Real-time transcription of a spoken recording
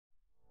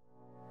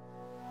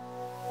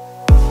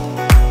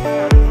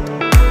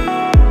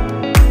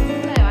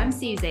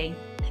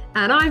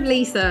And I'm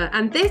Lisa,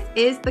 and this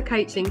is the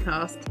Coaching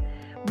Cast.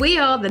 We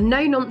are the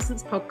No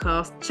Nonsense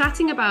podcast,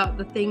 chatting about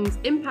the things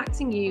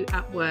impacting you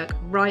at work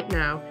right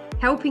now,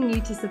 helping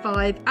you to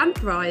survive and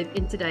thrive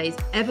in today's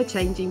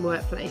ever-changing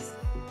workplace.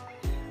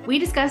 We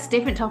discuss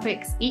different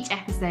topics each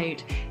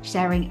episode,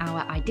 sharing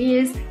our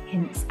ideas,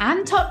 hints,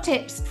 and top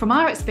tips from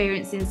our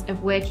experiences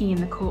of working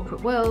in the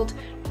corporate world,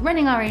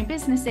 running our own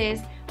businesses,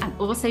 and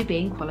also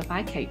being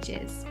qualified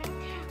coaches.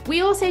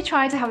 We also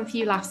try to have a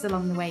few laughs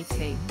along the way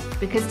too,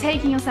 because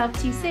taking yourself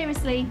too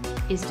seriously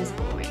is just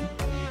boring.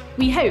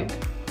 We hope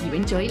you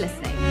enjoy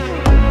listening.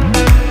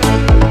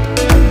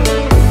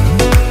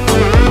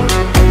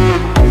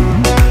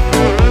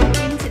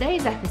 In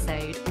today's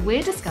episode,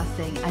 we're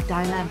discussing a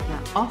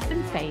dilemma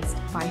often faced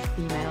by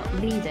female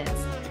leaders,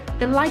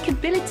 the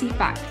likability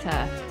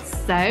factor.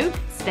 So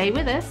stay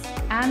with us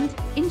and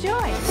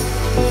enjoy.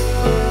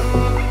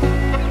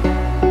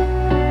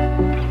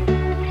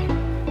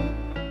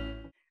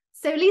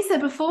 So Lisa,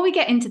 before we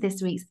get into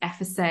this week's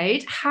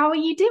episode, how are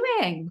you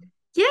doing?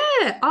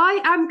 Yeah, I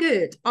am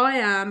good. I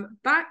am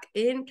back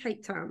in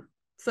Cape Town.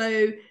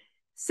 So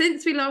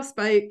since we last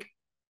spoke,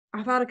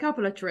 I've had a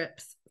couple of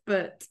trips,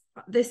 but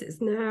this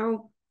is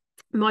now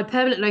my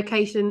permanent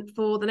location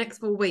for the next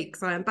 4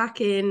 weeks. I am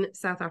back in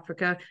South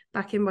Africa,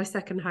 back in my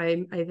second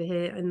home over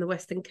here in the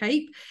Western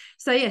Cape.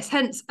 So yes,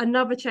 hence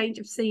another change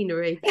of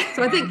scenery.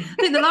 So I think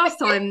the last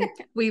time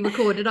we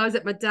recorded, I was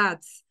at my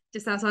dad's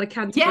just outside of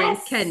Canterbury,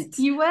 yes, Kent.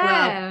 You were.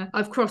 Well,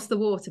 I've crossed the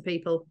water,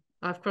 people.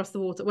 I've crossed the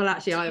water. Well,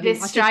 actually,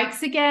 Judith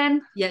strikes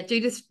again. Yeah,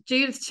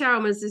 Judith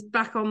Chalmers is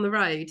back on the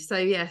road. So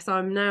yes,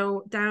 I'm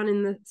now down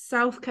in the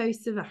south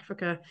coast of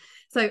Africa.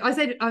 So I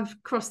said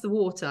I've crossed the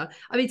water.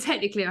 I mean,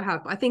 technically I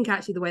have, but I think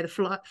actually the way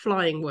the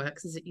flying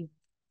works is that you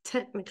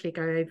technically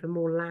go over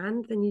more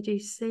land than you do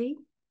sea.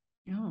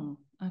 Oh,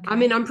 okay. I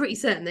mean, I'm pretty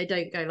certain they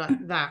don't go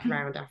like that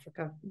around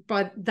Africa.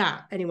 By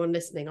that, anyone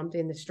listening, I'm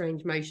doing the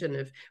strange motion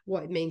of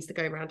what it means to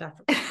go around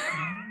Africa.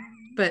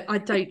 But I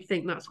don't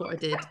think that's what I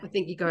did. I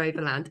think you go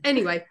over land.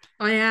 Anyway,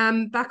 I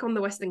am back on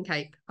the Western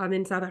Cape. I'm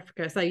in South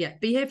Africa. So yeah,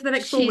 be here for the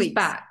next 4 weeks. She's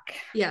back.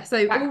 Yeah,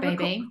 so back,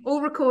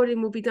 all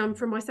recording will be done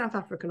from my South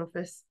African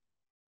office.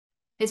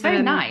 It's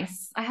very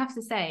nice, I have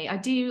to say. I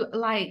do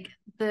like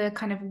the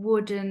kind of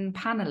wooden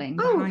panelling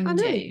behind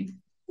you.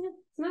 Yeah,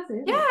 it's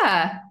massive.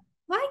 Yeah,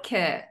 like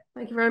it.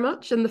 Thank you very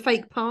much. And the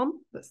fake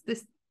palm. That's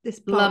this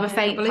plant. Love a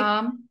fake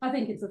palm. I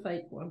think it's a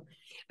fake one.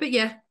 But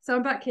yeah, so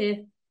I'm back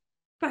here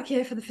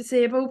for the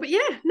foreseeable. But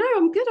yeah, no,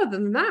 I'm good other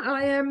than that.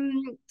 I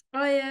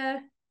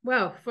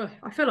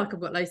feel like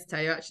I've got loads to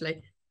tell you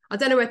actually. I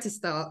don't know where to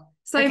start.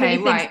 So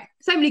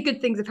many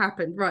good things have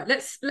happened. Right,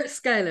 let's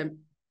scale them.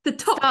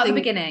 The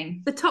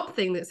beginning. The top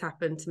thing that's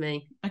happened to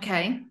me,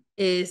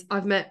 is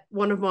I've met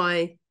one of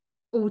my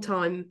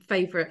all-time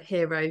favorite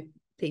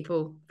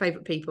people.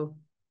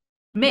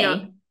 Me?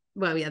 Yeah.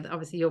 Well, yeah,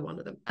 obviously you're one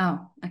of them.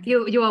 Oh, okay.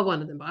 You are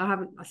one of them, but I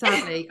haven't.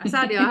 Sadly,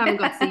 I haven't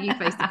got to see you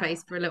face to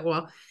face for a little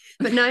while.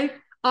 But no,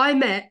 I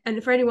met,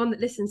 and for anyone that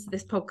listens to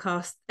this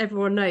podcast,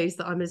 everyone knows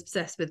that I'm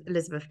obsessed with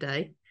Elizabeth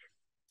Day,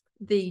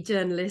 the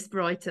journalist,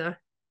 writer,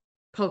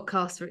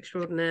 podcaster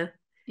extraordinaire.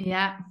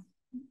 Yeah,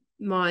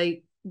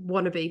 my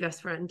wannabe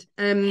best friend,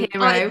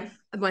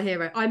 my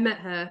hero. I met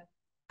her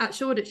at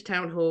Shoreditch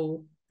Town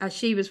Hall as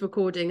she was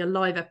recording a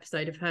live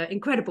episode of her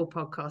incredible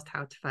podcast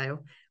How to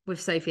Fail with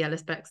Sophie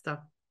Ellis-Bextor.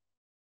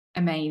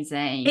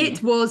 Amazing.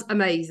 It was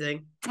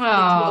amazing.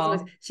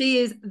 Oh, she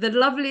is the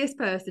loveliest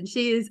person.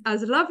 She is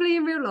as lovely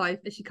in real life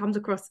as she comes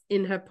across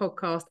in her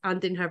podcast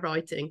and in her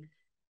writing.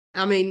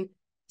 I mean,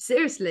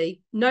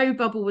 seriously, no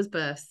bubble was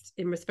burst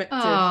in respect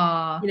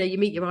of, you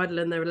meet your idol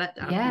and they're a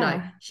letdown. Yeah.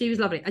 No, she was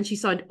lovely. And she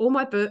signed all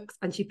my books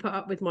and she put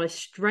up with my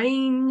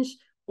strange,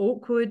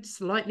 awkward,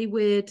 slightly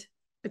weird,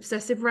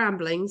 obsessive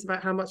ramblings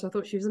about how much I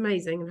thought she was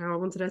amazing and how I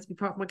wanted her to be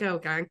part of my girl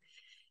gang.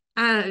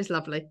 And it was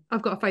lovely.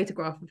 I've got a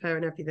photograph of her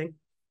and everything.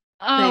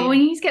 Oh, we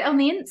need to get it on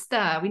the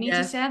Insta. We need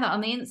to share that on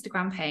the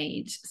Instagram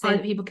page so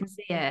that people can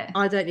see it.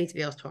 I don't need to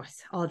be asked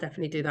twice. I'll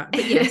definitely do that.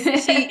 But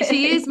yes,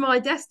 she is my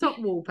desktop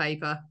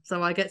wallpaper.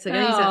 So I get to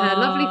gaze at her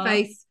lovely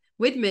face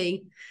with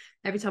me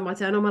every time I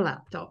turn on my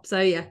laptop. So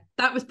yeah,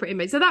 that was pretty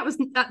amazing. So that was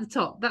at the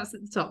top. That's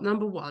at the top,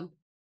 number one.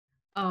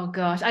 Oh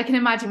gosh, I can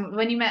imagine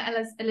when you met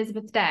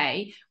Elizabeth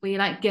Day, were you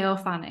like girl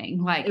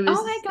fanning? Like, oh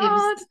my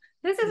God,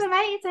 this is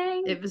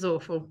amazing. It was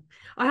awful.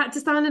 I had to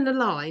stand in a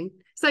line.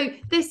 So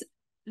this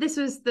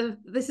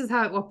is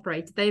how it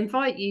operated. They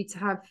invite you to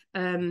have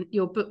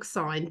your book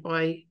signed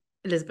by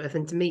Elizabeth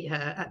and to meet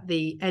her at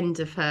the end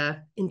of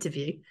her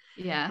interview.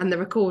 Yeah. And the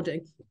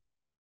recording.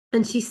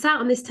 And she sat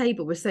on this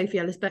table with Sophie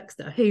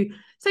Ellis-Bextor,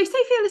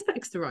 Sophie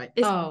Ellis-Bextor, right?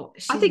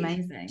 She's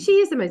amazing. She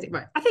is amazing,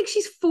 right? I think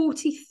she's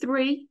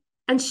 43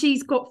 and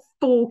she's got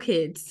 4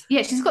 kids.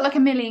 Yeah, she's got like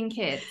 1 million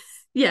kids.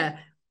 Yeah.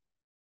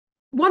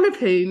 One of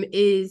whom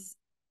is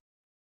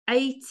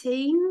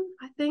 18,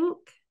 I think,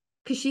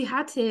 because she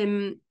had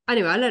him.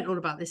 Anyway, I learned all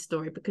about this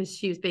story because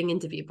she was being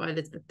interviewed by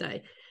Elizabeth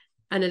Day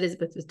and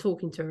Elizabeth was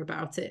talking to her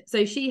about it.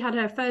 So she had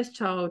her first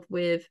child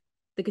with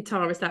the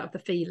guitarist out of The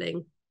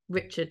Feeling,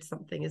 Richard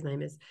something his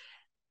name is.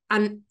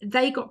 And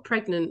they got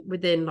pregnant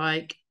within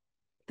like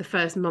the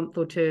first month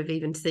or two of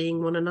even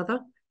seeing one another,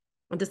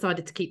 and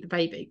decided to keep the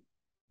baby.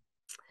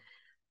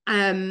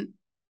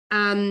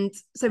 And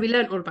so we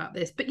learned all about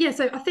this. But yeah,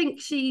 so I think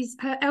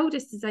her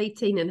eldest is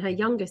 18 and her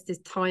youngest is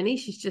tiny.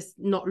 She's just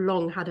not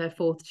long had her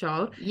fourth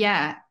child.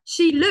 Yeah.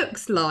 She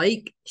looks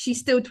like she's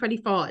still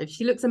 25.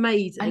 She looks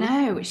amazing. I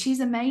know, she's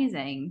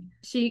amazing.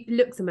 She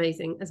looks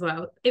amazing as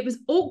well. It was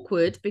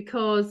awkward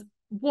because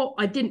what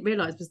I didn't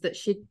realise was that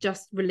she'd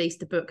just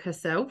released a book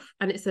herself,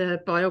 and it's a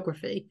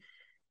biography.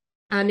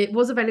 And it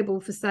was available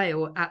for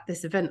sale at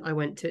this event I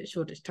went to at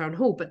Shoreditch Town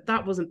Hall, but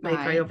that wasn't made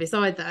very obvious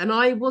either. And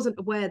I wasn't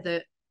aware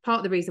that part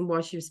of the reason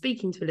why she was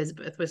speaking to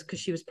Elizabeth was because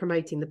she was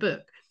promoting the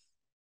book.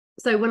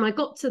 So when I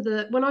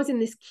was in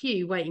this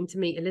queue waiting to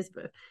meet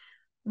Elizabeth,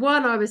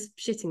 one, I was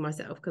shitting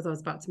myself because I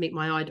was about to meet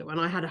my idol, and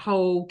I had a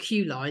whole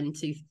queue line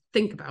to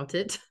think about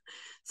it.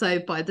 So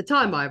by the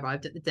time I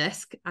arrived at the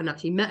desk and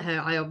actually met her,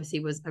 I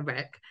obviously was a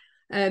wreck.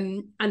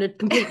 And had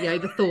completely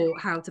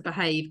overthought how to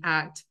behave,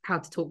 act, how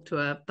to talk to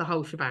her, the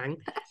whole shebang.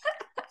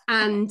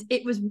 And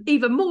it was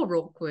even more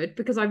awkward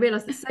because I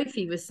realised that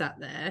Sophie was sat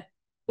there,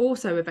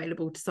 also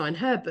available to sign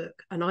her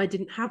book, and I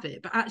didn't have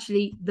it. But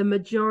actually, the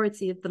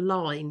majority of the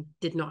line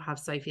did not have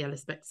Sophie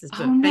Ellis-Bextor's book.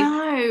 Oh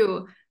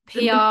no,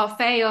 PR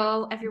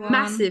fail, everyone.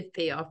 Massive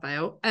PR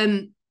fail.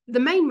 The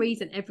main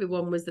reason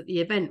everyone was at the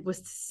event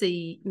was to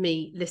see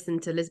me listen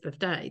to Elizabeth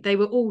Day. They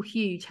were all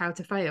huge How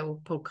to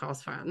Fail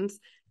podcast fans,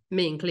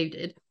 me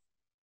included.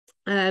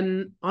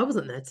 I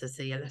wasn't there to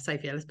see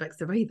Sophie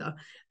Ellis-Bextor either.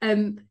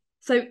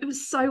 So it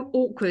was so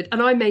awkward,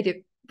 and I made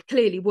it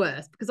clearly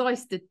worse because I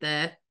stood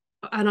there,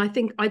 and I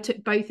think I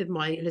took both of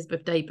my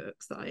Elizabeth Day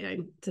books that I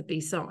own to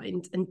be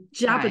signed and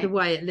jabbered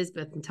away at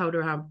Elizabeth and told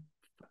her how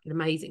fucking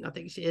amazing I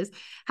think she is.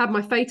 Had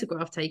my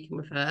photograph taken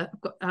with her.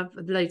 I have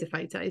loads of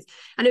photos,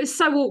 and it was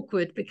so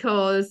awkward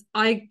because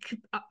I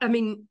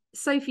mean,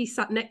 Sophie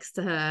sat next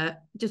to her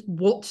just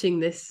watching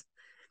this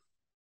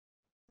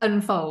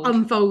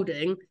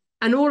unfolding,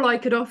 and all I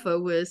could offer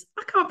was,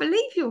 I can't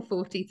believe you're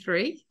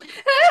 43.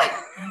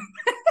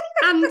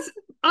 And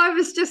I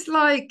was just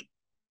like,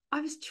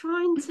 I was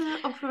trying to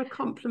offer a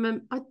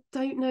compliment. I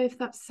don't know if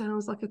that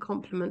sounds like a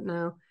compliment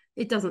now.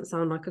 It doesn't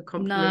sound like a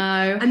compliment.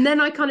 No. And then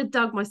I kind of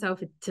dug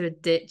myself into a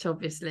ditch,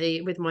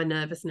 obviously, with my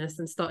nervousness,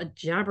 and started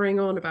jabbering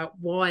on about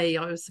why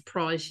I was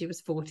surprised she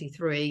was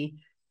 43.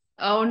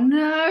 Oh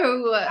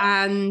no.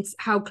 And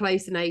how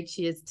close an age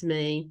she is to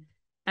me.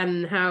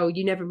 And how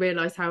you never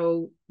realise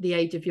how the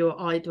age of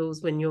your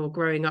idols when you're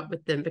growing up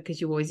with them,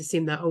 because you always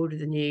assume they're older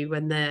than you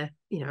when they're,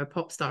 you know, a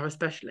pop star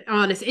especially.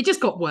 Honestly, it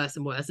just got worse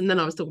and worse. And then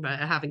I was talking about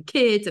her having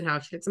kids and how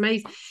she looks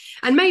amazing.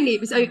 And mainly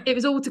it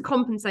was all to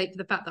compensate for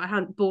the fact that I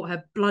hadn't bought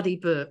her bloody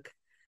book.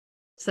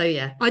 So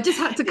yeah, I just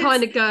had to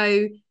kind of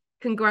go,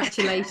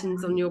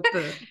 congratulations on your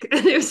book.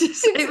 And it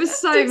was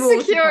so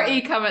more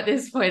security come at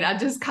this point and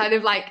just kind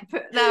of like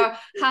put their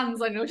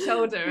hands on your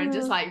shoulder and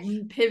just like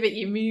pivot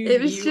you, move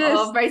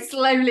you very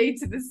slowly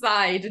to the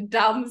side and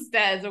down the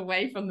stairs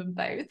away from them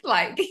both.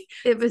 Like,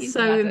 it was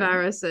so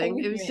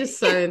embarrassing. It was just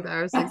so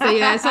embarrassing. So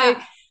yeah, so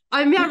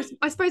I mean,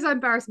 I suppose I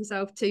embarrassed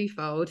myself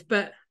twofold,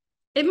 but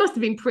it must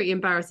have been pretty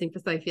embarrassing for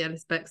Sophie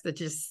Ellis-Bextor to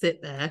just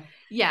sit there.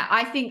 Yeah,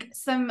 I think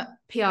some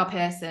PR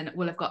person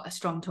will have got a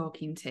strong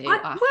talking to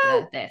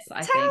after this.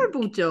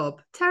 Terrible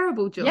job.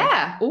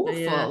 Yeah,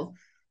 awful.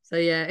 So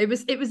yeah, it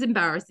was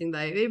embarrassing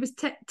though. It was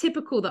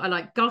typical that I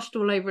like gushed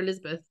all over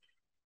Elizabeth,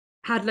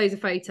 had loads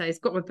of photos,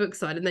 got my book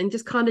signed, and then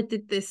just kind of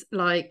did this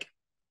like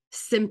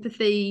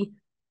sympathy.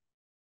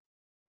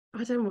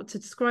 I don't know what to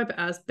describe it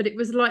as, but it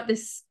was like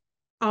this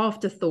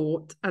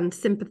afterthought and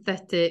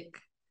sympathetic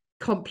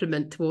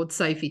compliment towards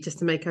Sophie just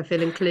to make her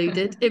feel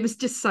included. It was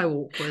just so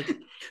awkward.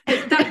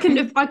 But I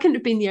couldn't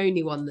have been the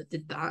only one that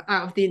did that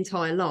out of the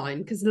entire line,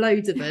 because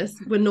loads of us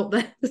were not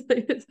there.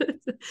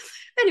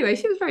 Anyway,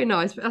 she was very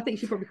nice, but I think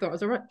she probably thought I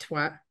was a right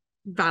twat.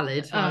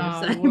 Valid,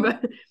 I would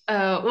say.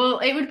 Well,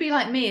 it would be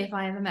like me if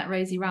I ever met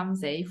Rosie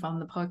Ramsey from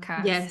the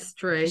podcast. Yes,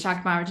 true.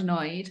 Shag, Marriage,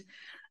 Annoyed.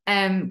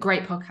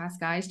 Great podcast,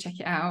 guys, check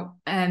it out.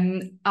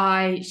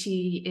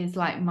 She is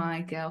like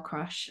my girl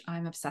crush.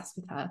 I'm obsessed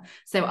with her,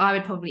 so I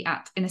would probably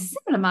act in a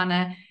similar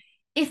manner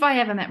if I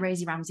ever met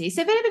Rosie Ramsey.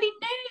 So if anybody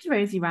knows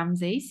Rosie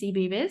Ramsey,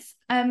 CBeebies,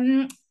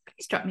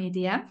 please drop me a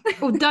DM.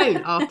 Or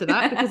don't after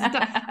that, because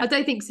I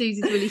don't think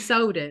Suzy's really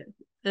sold it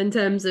in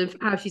terms of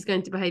how she's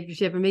going to behave if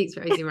she ever meets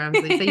Rosie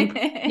Ramsey. So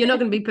you're not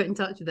going to be put in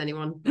touch with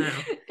anyone now.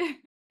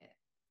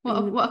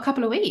 What a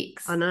couple of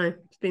weeks. I know,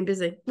 it's been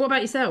busy. What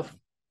about yourself?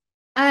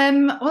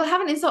 Well, I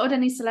haven't insulted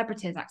any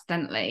celebrities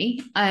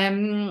accidentally.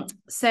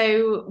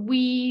 So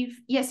any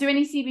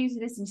CVs you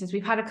listen to this,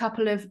 we've had a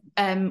couple of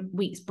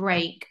weeks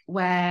break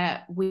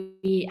where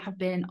we have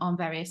been on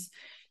various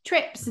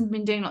trips and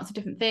been doing lots of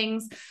different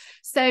things.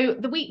 So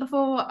the week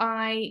before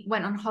I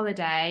went on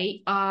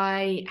holiday,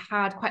 I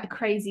had quite a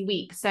crazy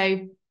week. So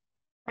it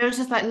was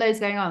just like loads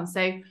going on.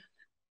 So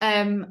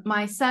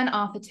my son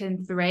Arthur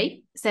turned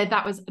 3, so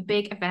that was a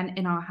big event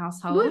in our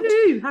household.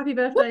 Woohoo! Happy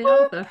birthday,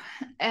 Arthur.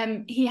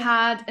 He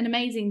had an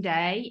amazing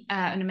day,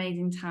 an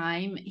amazing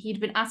time. He'd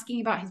been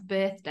asking about his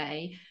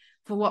birthday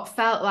for what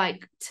felt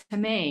like to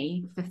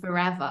me for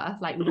forever,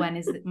 like when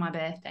is it my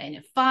birthday?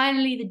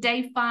 And the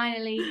day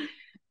finally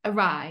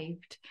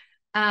arrived.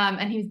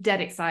 And he was dead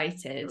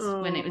excited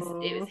when it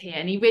was here,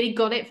 and he really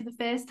got it for the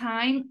first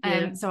time.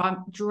 So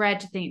I'm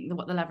dread to think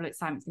what the level of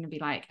excitement's going to be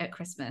like at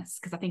Christmas,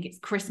 because I think it's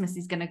Christmas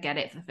he's going to get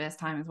it for the first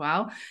time as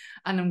well.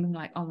 And I'm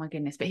like, oh my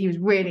goodness, but he was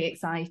really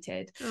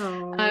excited.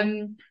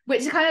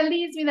 Which kind of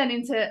leads me then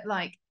into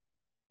like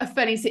a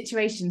funny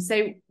situation.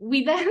 So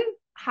we then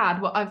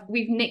had what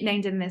we've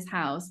nicknamed in this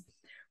house.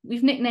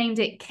 We've nicknamed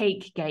it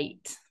Cake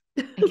Gate.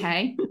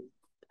 Okay.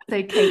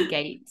 So Cake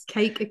Gate.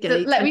 So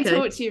let me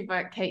talk to you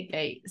about Cake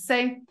Gate.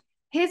 So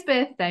his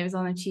birthday was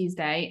on a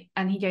Tuesday,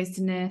 and he goes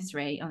to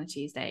nursery on a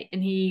Tuesday,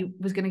 and he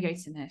was going to go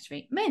to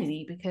nursery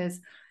mainly because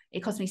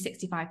it cost me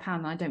 £65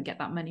 and I don't get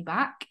that money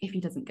back if he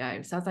doesn't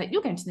go. So I was like,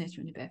 you're going to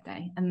nursery on your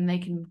birthday and they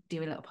can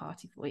do a little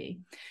party for you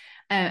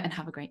and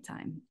have a great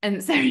time.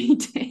 And so he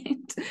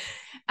did.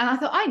 And I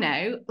thought, I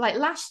know, like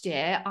last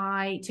year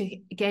I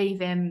gave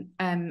him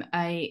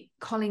a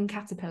Colin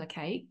Caterpillar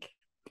cake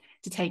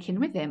to take in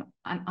with him,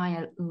 and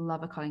I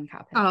love a Colin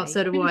Caterpillar cake.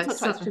 So do I.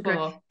 Such a great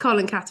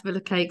Colin Caterpillar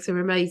cakes are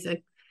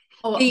amazing.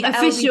 The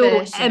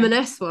official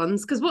M&S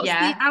ones, because what's the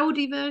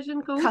Aldi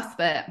version called?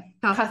 Cuthbert,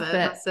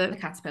 that's it. The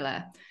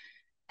Caterpillar.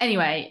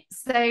 Anyway,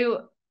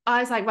 so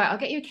I was like, right, I'll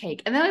get you a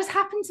cake. And then I just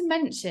happened to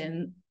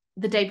mention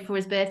the day before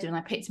his birthday, when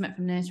I picked him up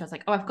from nursery, I was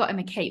like, oh, I've got him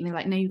a cake. And they're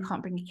like, no, you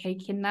can't bring a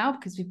cake in now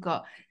because we've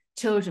got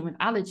children with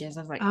allergies. I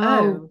was like,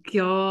 oh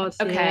God,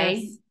 okay.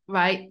 Yes.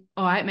 Right,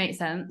 all right, makes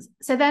sense.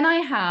 So then I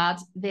had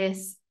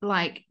this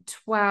like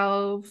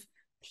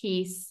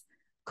 12-piece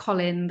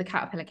Colin the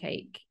Caterpillar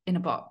cake in a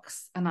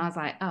box, and I was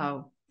like,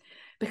 oh,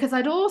 because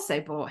I'd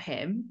also bought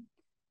him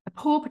a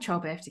Paw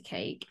Patrol birthday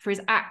cake for his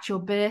actual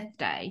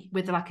birthday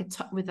with like a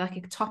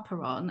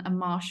topper on, a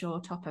Marshall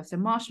topper. So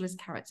Marshall is a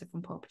character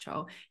from Paw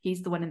Patrol.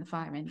 He's the one in the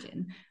fire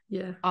engine.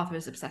 Yeah, Arthur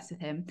was obsessed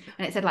with him,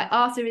 and it said like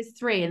Arthur is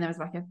 3, and there was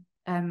like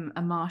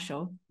a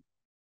Marshall.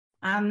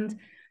 And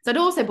so I'd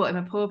also bought him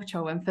a Paw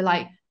Patrol one for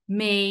like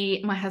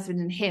me, my husband,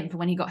 and him for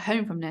when he got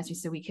home from nursery,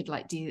 so we could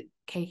like do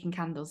cake and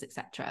candles,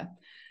 etc.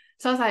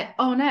 So I was like,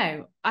 oh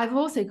no, I've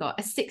also got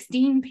a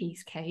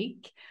 16-piece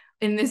cake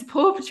in this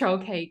Paw Patrol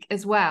cake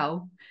as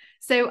well.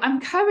 So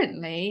I'm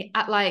currently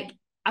at like,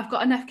 I've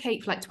got enough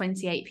cake for like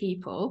 28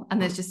 people,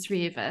 and there's just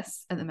 3 of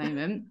us at the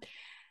moment.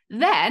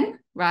 Then,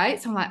 right,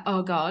 so I'm like,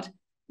 oh God.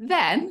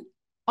 Then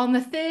on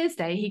the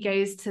Thursday, he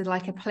goes to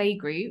like a play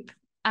group,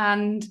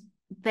 and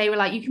they were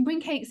like, you can bring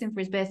cakes in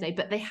for his birthday,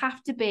 but they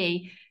have to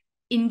be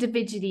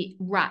individually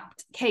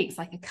wrapped cakes,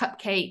 like a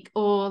cupcake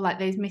or like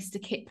those Mr.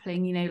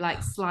 Kipling, you know,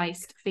 like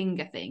sliced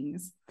finger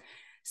things.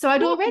 So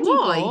I'd already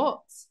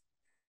bought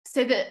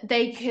so that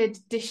they could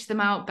dish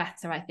them out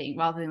better, I think,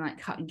 rather than like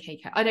cutting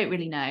cake out. I don't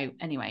really know.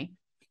 Anyway,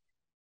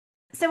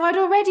 so I'd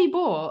already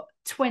bought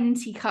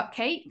 20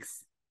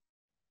 cupcakes.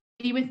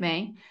 Are you with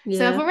me? Yeah.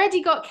 So I've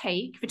already got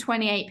cake for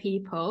 28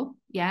 people,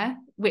 yeah,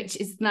 which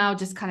is now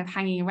just kind of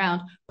hanging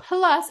around,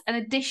 plus an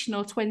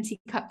additional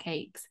 20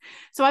 cupcakes.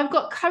 So I've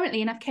got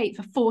currently enough cake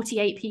for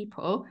 48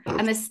 people,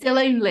 and there's still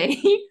only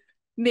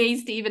me,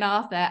 Steve, and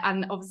Arthur,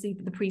 and obviously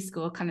the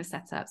preschool kind of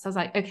set up. So I was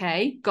like,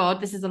 okay,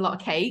 God, this is a lot of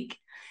cake.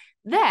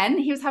 Then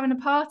he was having a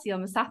party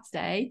on the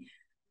Saturday,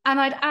 and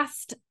I'd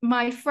asked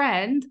my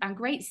friend and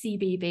great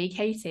CBB,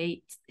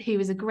 Katie, who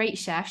was a great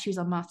chef. She was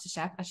on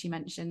MasterChef, as she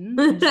mentioned.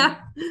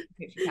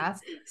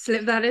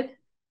 Slip that in.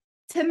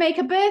 To make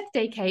a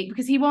birthday cake,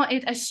 because he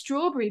wanted a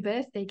strawberry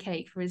birthday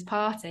cake for his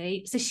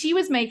party. So she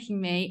was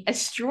making me a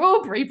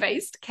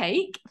strawberry-based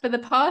cake for the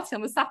party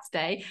on the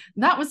Saturday.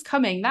 That was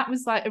coming. That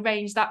was like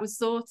arranged. That was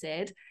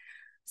sorted.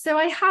 So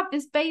I have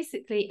this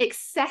basically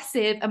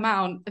excessive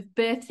amount of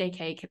birthday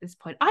cake at this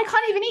point. I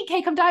can't even eat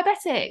cake. I'm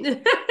diabetic.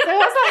 So I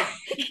was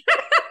like,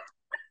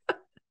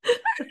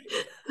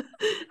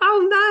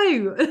 oh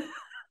no.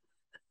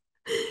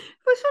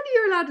 Well, surely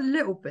you're allowed a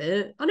little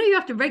bit. I know you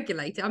have to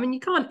regulate it. I mean, you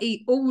can't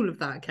eat all of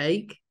that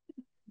cake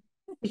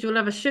because you'll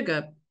have a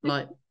sugar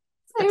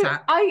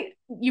attack.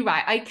 You're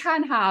right. I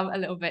can have a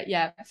little bit,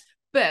 yeah.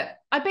 But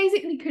I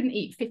basically couldn't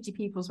eat 50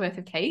 people's worth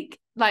of cake.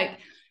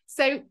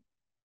 So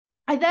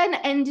I then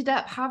ended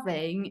up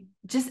having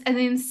just an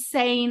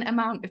insane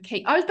amount of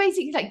cake. I was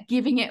basically like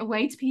giving it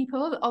away to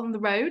people on the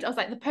road. I was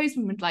like, the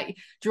postman would like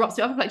drop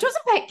it off. I'm like, do you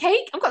want some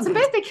cake? I've got some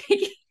birthday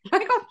cake.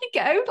 Like, off you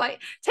go.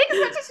 Like, take as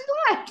much as you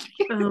like.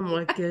 Oh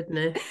my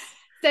goodness.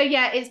 So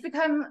yeah, it's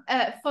become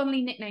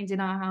fondly nicknamed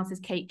in our house as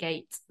Cake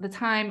Gate, the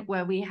time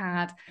where we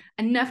had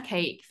enough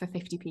cake for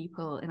 50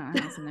 people in our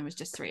house and there was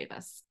just 3 of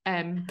us.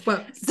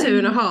 Well,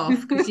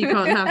 2.5 because you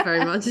can't have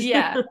very much.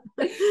 Yeah.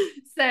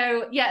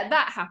 So yeah,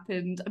 that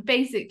happened. I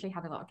basically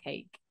had a lot of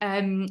cake.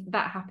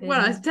 That happened.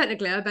 Well,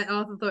 technically, I bet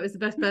Arthur thought it was the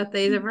best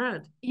birthday he's ever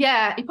had.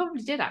 Yeah, he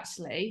probably did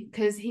actually,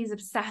 because he's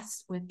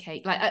obsessed with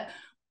cake. Like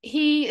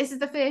this is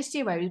the first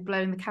year where he was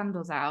blowing the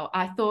candles out.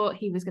 I thought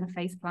he was going to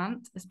face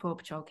plant this Paw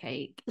Patrol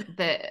cake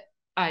that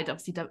I'd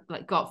obviously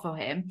got for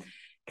him,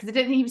 because I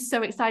don't think he was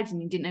so excited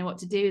and he didn't know what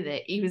to do with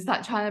it. He was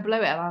like trying to blow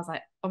it, and I was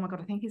like, oh my God,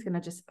 I think he's going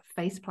to just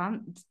face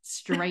plant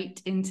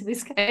straight into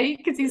this cake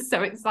because he's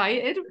so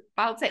excited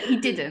about it. He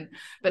didn't,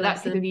 but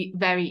that could have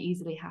very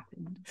easily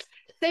happened.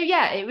 So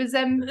yeah, it was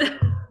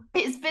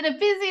it's been a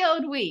busy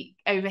old week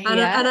over here. And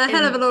a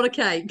hell of a lot of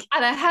cake.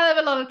 And a hell of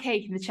a lot of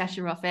cake in the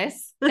Cheshire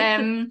office.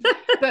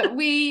 But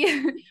we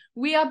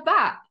are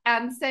back.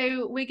 And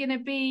so we're going to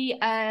be...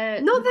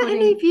 not that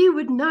any of you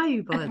would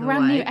know, by the way. A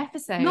brand new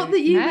episode. Not that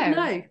you would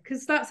know,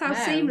 because that's how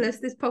seamless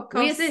this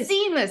podcast is. We're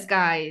seamless,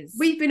 guys.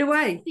 We've been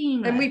away.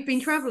 Seamless. And we've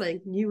been travelling.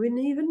 You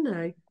wouldn't even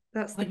know.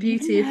 That's the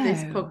beauty of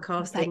this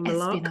podcasting.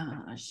 Like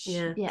espionage.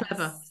 Yeah, yes.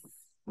 Clever.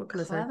 What can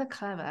I say?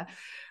 Clever.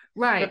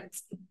 Right.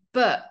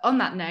 But on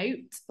that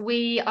note,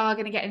 we are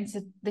going to get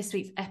into this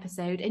week's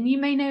episode, and you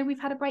may know we've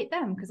had a break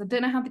then because I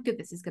don't know how good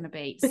this is going to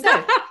be. So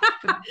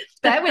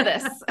bear with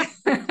us.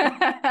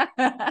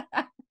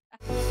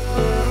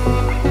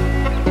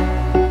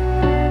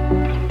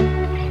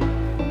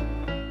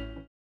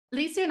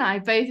 Lisa and I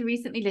both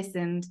recently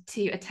listened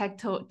to a TED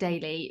Talk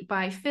Daily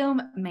by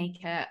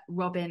filmmaker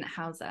Robin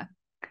Hauser.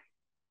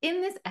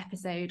 In this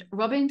episode,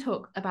 Robin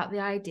talked about the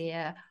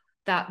idea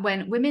that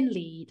when women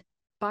lead,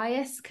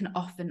 bias can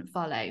often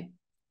follow,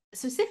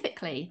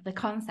 specifically the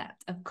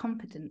concept of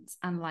competence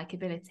and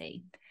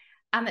likability,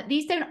 and that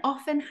these don't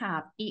often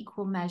have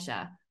equal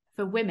measure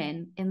for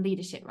women in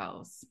leadership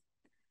roles.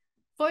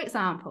 For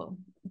example,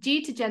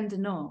 due to gender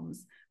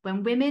norms,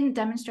 when women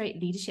demonstrate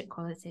leadership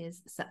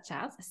qualities such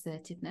as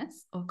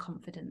assertiveness or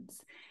confidence,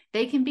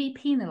 they can be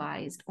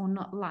penalised or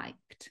not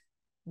liked.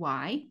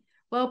 Why?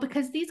 Well,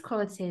 because these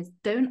qualities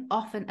don't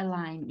often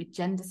align with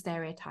gender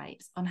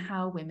stereotypes on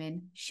how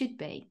women should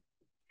be.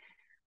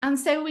 And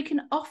so we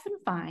can often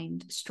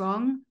find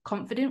strong,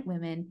 confident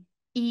women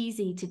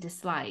easy to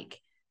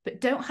dislike, but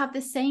don't have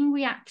the same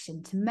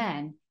reaction to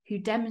men who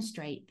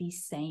demonstrate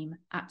these same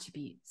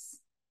attributes.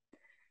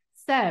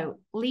 So,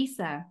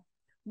 Lisa,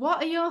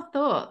 what are your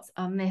thoughts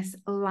on this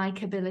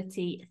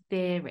likability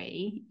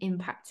theory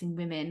impacting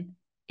women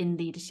in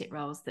leadership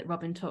roles that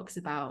Robin talks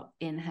about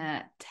in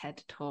her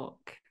TED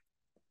Talk?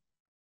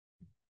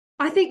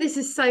 I think this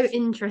is so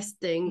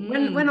interesting.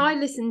 When I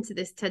listen to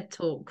this TED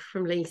Talk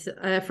from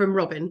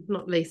Robin,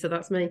 not Lisa,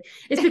 that's me.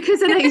 It's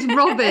because her name's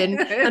Robin,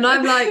 and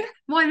I'm like,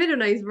 my middle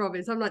name's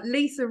Robin, so I'm like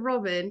Lisa,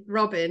 Robin.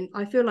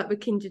 I feel like we're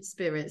kindred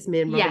spirits,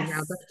 me and Robin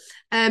Hauser.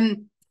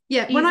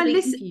 When I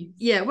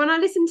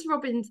listen to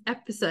Robin's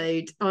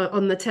episode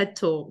on the TED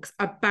Talks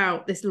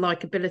about this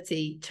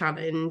likability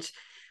challenge,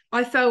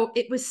 I felt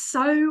it was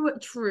so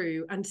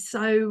true and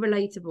so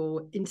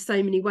relatable in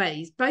so many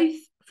ways, both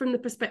from the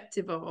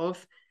perspective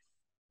of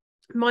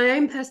my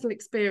own personal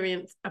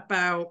experience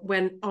about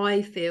when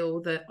I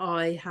feel that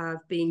I have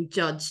been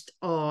judged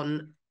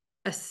on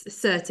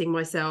asserting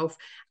myself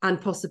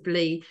and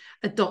possibly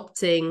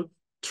adopting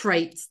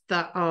traits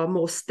that are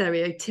more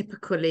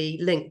stereotypically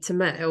linked to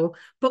male,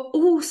 but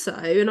also,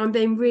 and I'm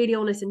being really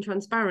honest and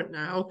transparent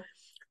now,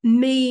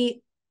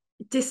 me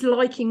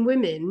disliking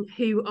women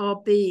who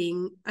are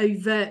being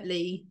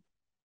overtly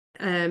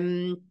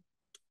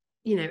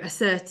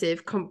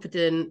assertive,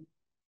 confident,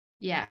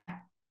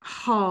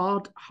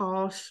 hard,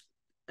 harsh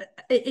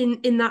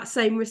in that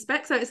same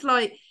respect. So it's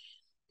like,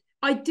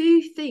 I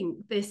do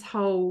think this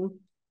whole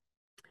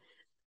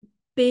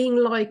being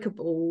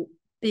likable,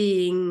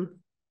 being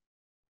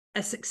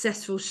a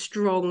successful,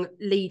 strong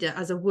leader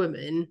as a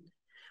woman,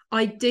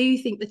 I do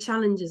think the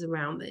challenges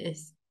around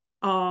this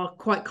are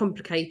quite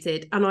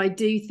complicated, and I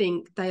do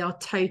think they are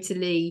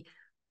totally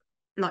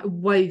like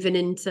woven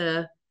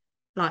into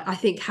like I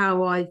think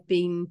how I've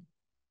been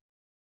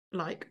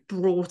like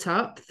brought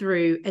up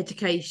through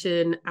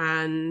education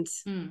and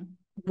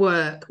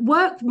work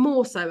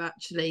more so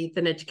actually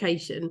than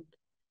education,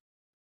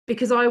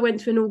 because I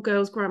went to an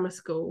all-girls grammar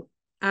school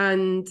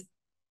and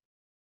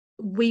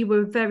we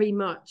were very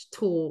much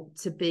taught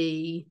to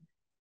be,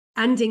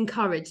 and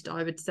encouraged,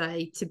 I would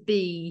say, to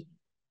be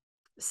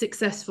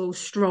successful,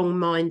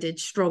 strong-minded,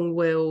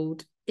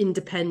 strong-willed,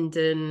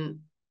 independent,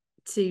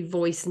 to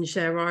voice and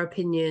share our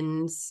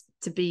opinions,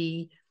 to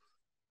be,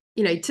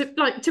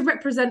 to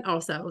represent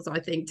ourselves, I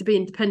think, to be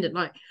independent.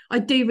 Like, I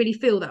do really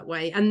feel that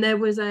way. And there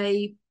was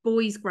a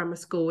boys' grammar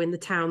school in the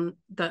town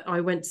that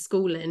I went to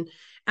school in,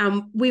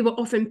 and we were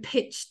often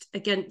pitched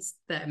against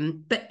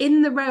them, but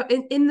in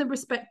the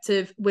respect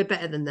of we're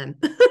better than them,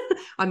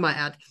 I might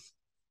add.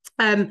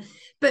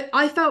 But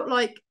I felt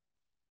like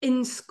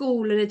in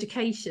school and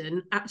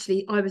education,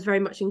 actually, I was very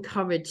much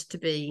encouraged to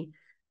be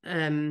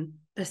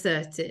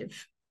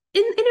assertive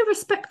in a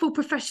respectful,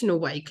 professional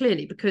way,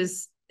 clearly,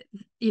 because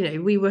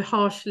we were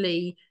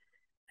harshly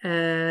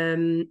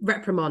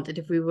reprimanded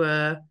if we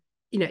were,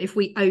 if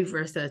we over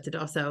asserted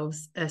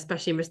ourselves,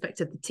 especially in respect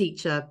of the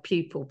teacher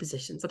pupil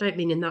positions. I don't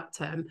mean in that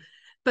term,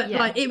 but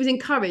like it was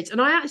encouraged. And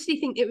I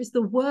actually think it was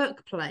the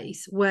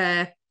workplace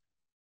where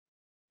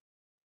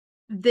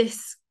I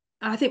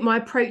think my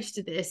approach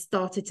to this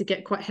started to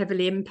get quite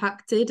heavily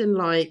impacted and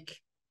like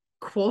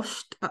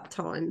quashed at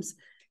times.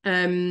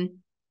 But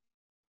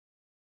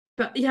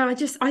yeah, I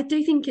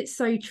do think it's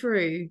so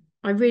true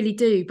I really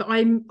do. But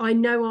I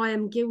know I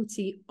am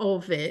guilty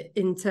of it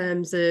in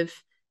terms of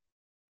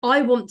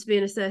I want to be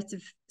an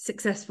assertive,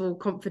 successful,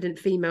 confident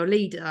female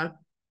leader,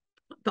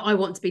 but I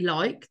want to be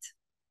liked.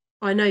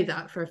 I know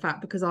that for a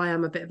fact because I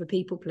am a bit of a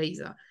people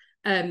pleaser.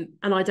 And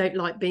I don't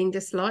like being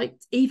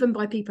disliked, even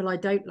by people I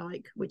don't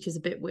like, which is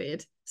a bit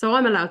weird. So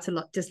I'm allowed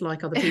to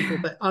dislike other people,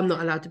 but I'm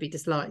not allowed to be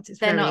disliked. It's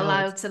They're very not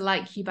allowed odd. to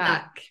like you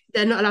back. No,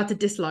 they're not allowed to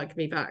dislike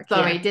me back.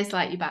 Sorry, Yeah.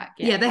 dislike you back.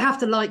 Yeah, they have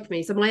to like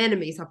me. So my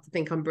enemies have to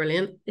think I'm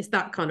brilliant. It's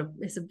that kind of,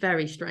 it's a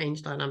very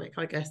strange dynamic,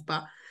 I guess.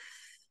 But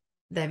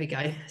there we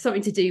go.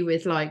 Something to do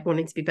with like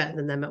wanting to be better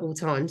than them at all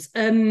times.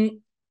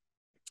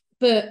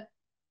 But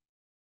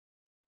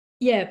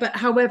yeah, but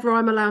however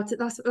I'm allowed to,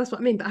 that's what I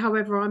mean. But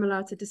however I'm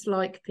allowed to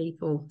dislike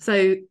people.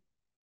 So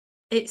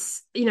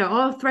it's, you know,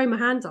 I'll throw my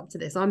hands up to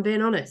this. I'm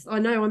being honest. I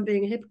know I'm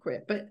being a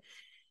hypocrite, but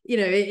you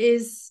know, it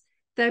is,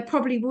 there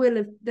probably will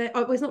have,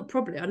 well, it's not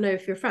probably, I know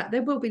for a fact,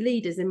 there will be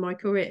leaders in my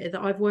career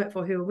that I've worked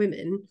for who are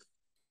women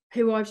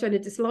who I've shown a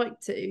dislike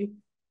to.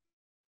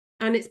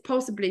 And it's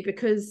possibly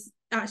because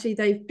actually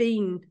they've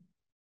been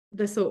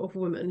the sort of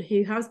woman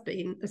who has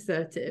been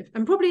assertive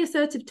and probably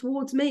assertive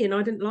towards me and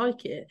I didn't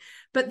like it.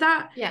 But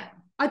that, yeah,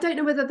 I don't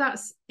know whether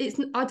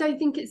I don't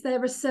think it's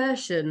their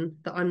assertion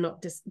that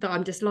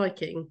I'm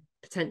disliking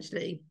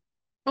potentially.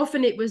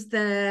 Often it was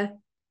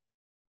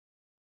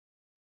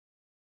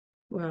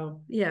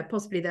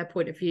possibly their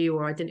point of view,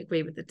 or I didn't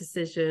agree with the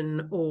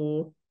decision,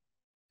 or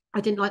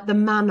I didn't like the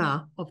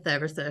manner of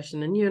their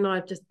assertion. And you and I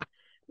have just,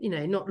 you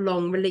know, not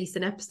long released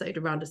an episode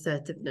around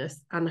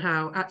assertiveness and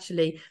how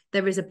actually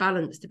there is a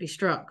balance to be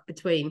struck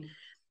between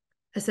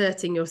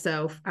asserting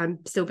yourself and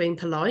still being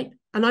polite.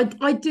 And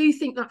I do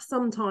think that's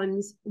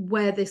sometimes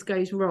where this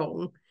goes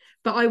wrong,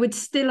 but I would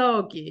still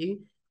argue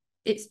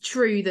it's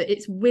true that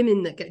it's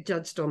women that get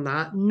judged on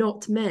that,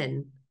 not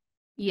men.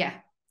 Yeah.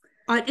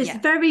 It's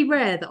very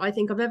rare that I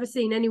think I've ever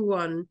seen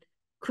anyone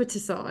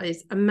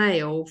criticize a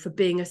male for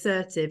being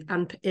assertive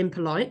and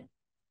impolite.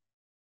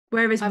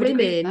 Whereas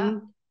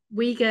women,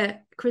 we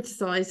get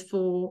criticized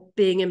for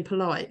being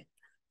impolite.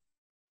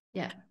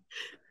 Yeah.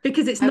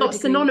 Because it's not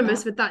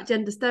synonymous with that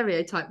gender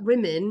stereotype.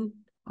 Women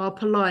are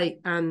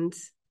polite and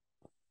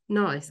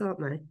nice, aren't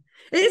they?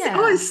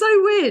 It's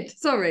so weird.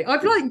 Sorry,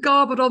 I've like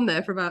garbled on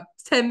there for about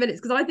 10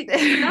 minutes because I think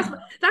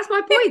that's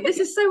my point. This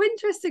is so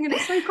interesting and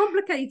it's so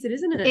complicated,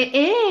 isn't it? It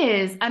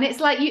is. And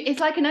it's like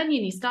an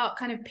onion. You start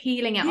kind of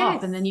peeling it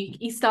off and then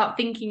you start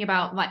thinking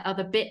about like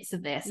other bits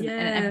of this and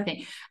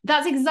everything.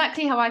 That's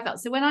exactly how I felt.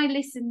 So when I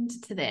listened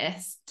to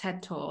this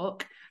TED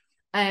Talk,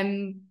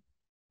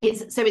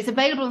 it's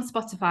available on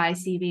Spotify,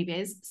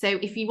 CVBiz. So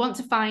if you want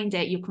to find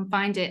it, you can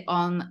find it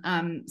on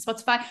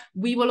Spotify.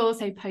 We will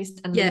also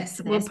post a link to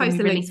this. We'll post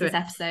a link to this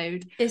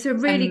episode. It's a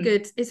really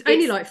good. It's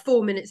only like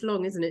 4 minutes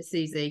long, isn't it,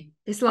 Suzy?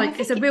 It's like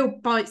it's a real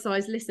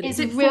bite-sized listen. It's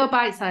a real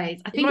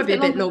bite-sized. I think it might be a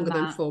bit longer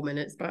than 4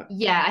 minutes, but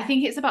yeah, I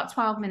think it's about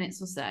 12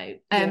 minutes or so.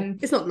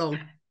 It's not long.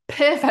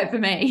 Perfect for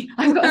me.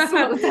 I've got a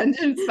small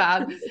attention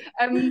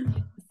span.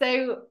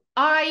 So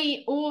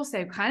I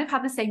also kind of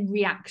had the same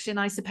reaction,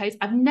 I suppose.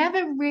 I've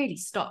never really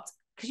stopped,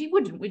 because you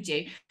wouldn't, would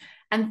you?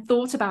 And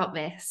thought about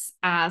this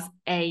as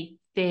a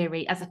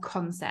theory, as a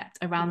concept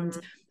around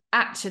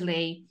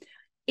actually,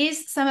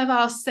 is some of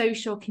our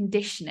social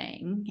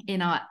conditioning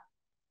in our,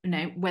 you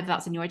know, whether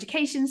that's in your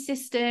education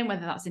system,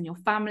 whether that's in your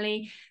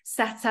family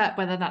setup,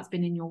 whether that's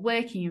been in your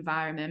working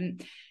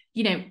environment,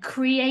 you know,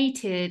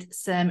 created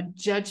some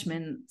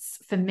judgments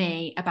for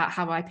me about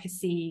how I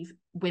perceive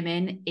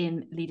women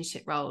in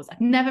leadership roles.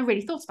 I've never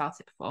really thought about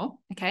it before.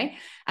 Okay.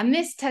 And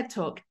this TED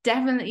Talk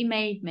definitely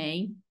made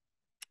me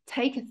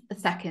take a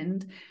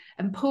second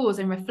and pause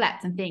and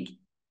reflect and think,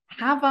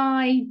 have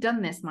I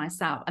done this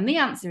myself? And the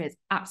answer is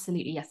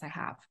absolutely yes, I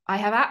have. I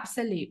have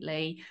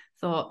absolutely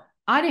thought,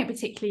 I don't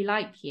particularly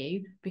like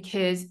you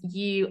because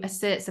you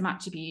assert some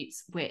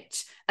attributes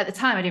which at the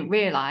time I didn't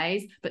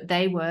realize, but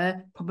they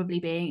were probably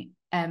being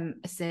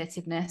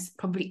assertiveness,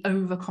 probably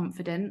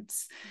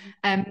overconfidence.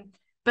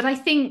 But I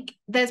think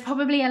there's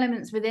probably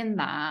elements within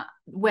that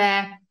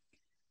where,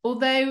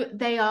 although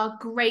they are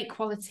great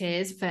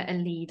qualities for a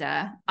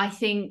leader, I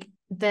think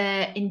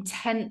the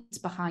intent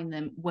behind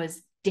them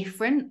was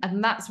different,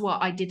 and that's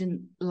what I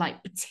didn't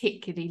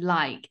particularly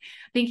like.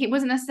 I think it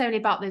wasn't necessarily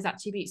about those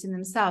attributes in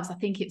themselves. I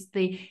think it's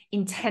the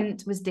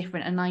intent was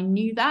different, and I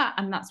knew that,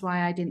 and that's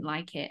why I didn't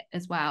like it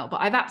as well.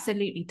 But I've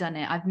absolutely done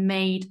it. I've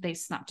made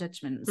those snap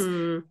judgments.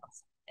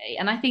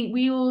 And I think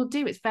we all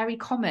do. It's very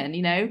common,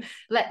 you know.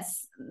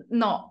 Let's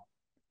not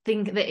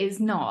think that it's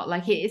not.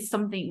 Like, it is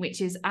something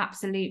which is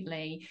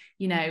absolutely,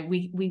 you know,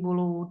 we will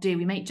all do.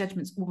 We make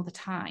judgments all the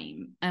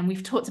time, and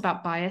we've talked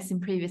about bias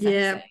in previous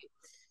episodes.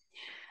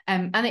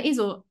 And it is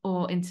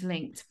all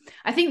interlinked.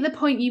 I think the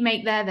point you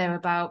make there, though,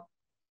 about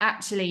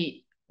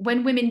actually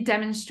when women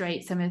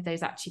demonstrate some of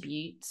those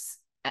attributes,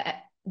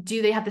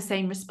 do they have the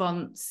same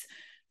response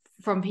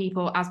from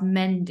people as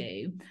men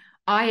do?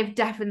 I have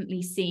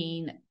definitely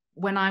seen,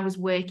 when I was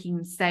working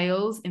in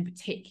sales in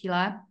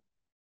particular,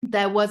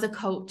 there was a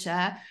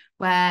culture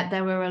where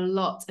there were a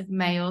lot of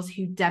males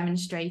who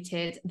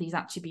demonstrated these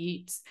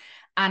attributes.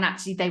 And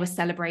actually they were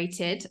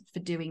celebrated for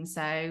doing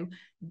so.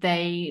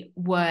 They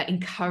were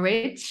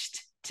encouraged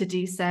to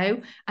do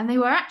so. And they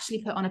were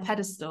actually put on a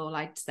pedestal,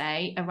 I'd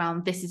say,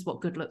 around this is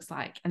what good looks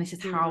like. And this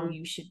is how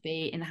you should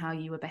be and how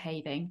you were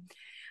behaving.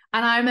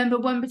 And I remember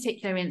one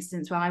particular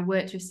instance where I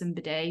worked with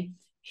somebody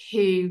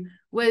who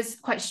was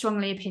quite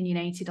strongly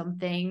opinionated on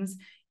things,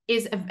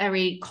 is a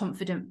very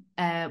confident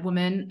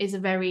woman, is a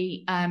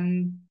very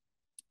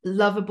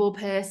lovable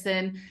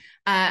person,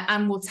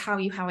 and will tell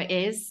you how it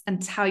is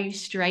and tell you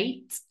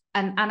straight.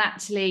 And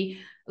actually,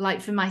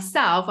 like for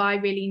myself, I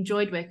really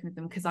enjoyed working with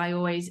them because I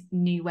always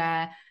knew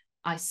where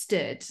I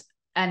stood.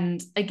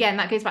 And again,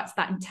 that goes back to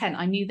that intent.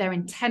 I knew their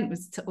intent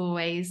was to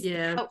always be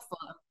helpful,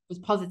 was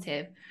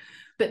positive.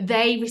 But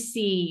they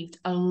received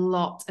a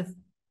lot of,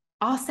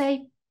 I'll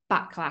say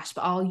backlash,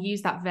 but I'll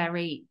use that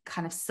very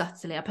kind of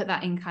subtly. I put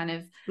that in kind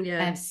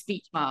of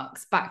speech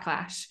marks,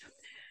 backlash.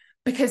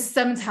 Because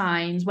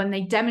sometimes when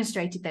they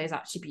demonstrated those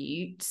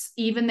attributes,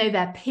 even though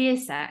their peer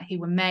set, who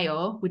were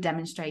male, were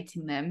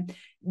demonstrating them,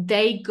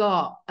 they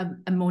got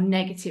a more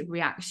negative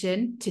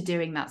reaction to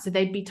doing that. So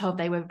they'd be told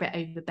they were a bit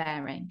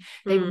overbearing.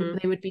 They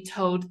would be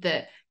told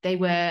that they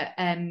were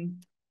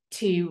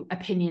too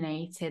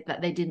opinionated,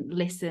 that they didn't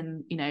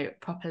listen,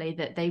 properly,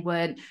 that they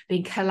weren't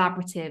being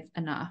collaborative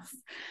enough.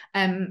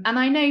 And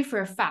I know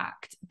for a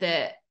fact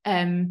that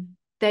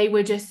they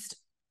were just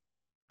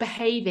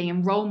behaving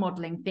and role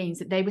modeling things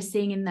that they were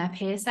seeing in their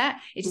peer set.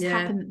 It just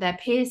happened that their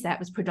peer set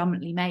was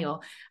predominantly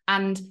male.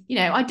 And,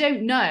 I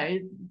don't know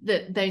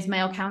that those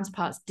male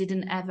counterparts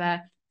didn't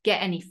ever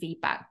get any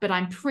feedback, but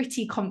I'm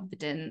pretty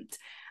confident,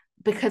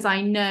 because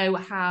I know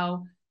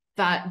how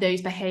that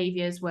those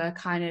behaviors were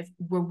kind of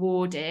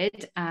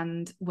rewarded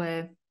and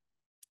were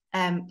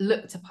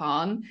looked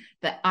upon,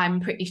 that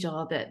I'm pretty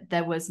sure that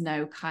there was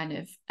no kind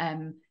of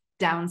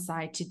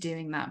downside to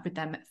doing that with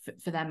them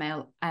for their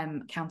male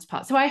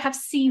counterparts. So I have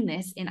seen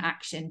this in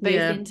action, both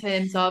in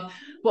terms of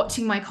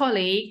watching my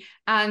colleague,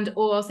 and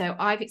also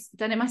I've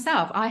done it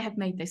myself. I have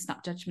made those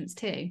snap judgments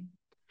too.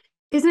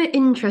 Isn't it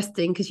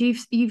interesting? Because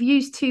you've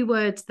used two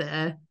words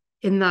there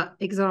in that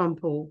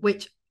example,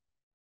 which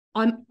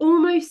I'm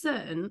almost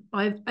certain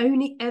I've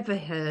only ever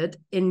heard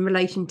in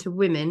relation to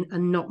women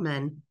and not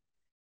men.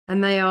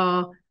 And they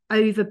are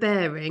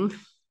overbearing,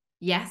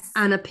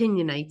 and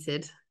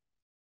opinionated.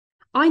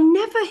 I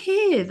never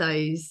hear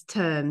those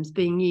terms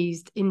being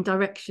used in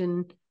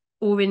direction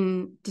or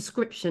in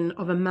description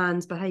of a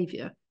man's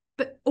behaviour.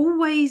 But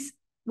always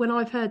when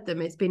I've heard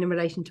them, it's been in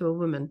relation to a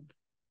woman.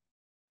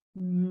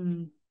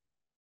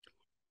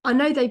 I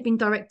know they've been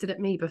directed at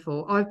me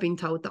before. I've been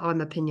told that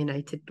I'm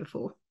opinionated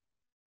before.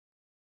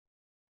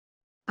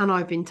 And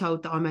I've been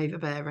told that I'm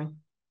overbearing.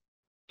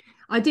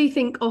 I do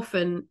think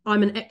often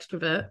I'm an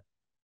extrovert.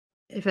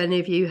 If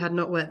any of you had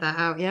not worked that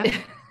out yet,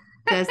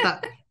 there's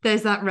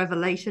that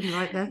revelation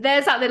right there.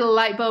 There's that little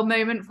light bulb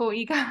moment for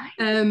you guys.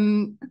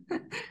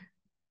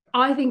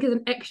 I think as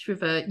an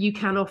extrovert, you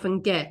can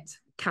often get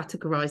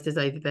categorized as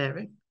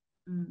overbearing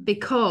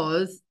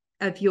because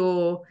of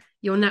your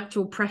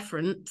natural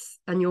preference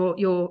and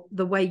your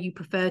the way you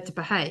prefer to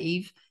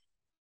behave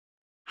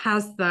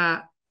has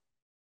that.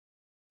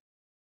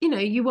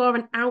 You are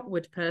an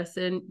outward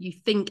person, you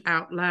think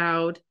out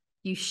loud,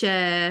 you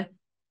share.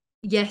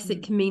 Yes,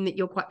 it can mean that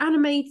you're quite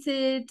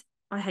animated.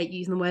 I hate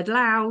using the word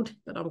loud,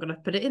 but I'm going to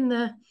put it in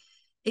there.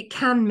 It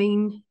can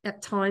mean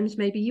at times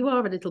maybe you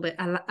are a little bit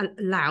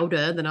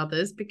louder than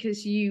others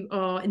because you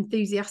are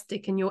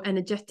enthusiastic and you're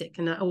energetic,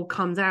 and it all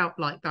comes out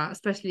like that,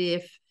 especially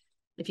if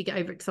you get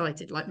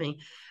overexcited like me.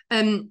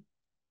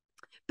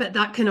 But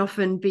that can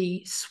often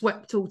be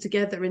swept all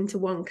together into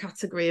one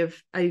category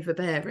of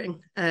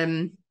overbearing.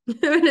 And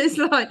it's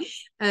like,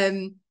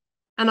 and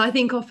I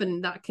think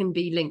often that can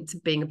be linked to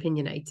being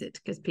opinionated,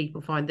 because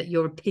people find that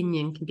your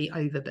opinion can be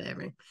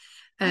overbearing.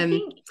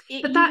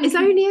 But that is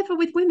only ever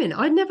with women.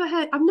 I've never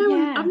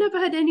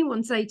heard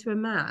anyone say to a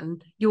man,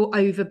 you're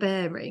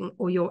overbearing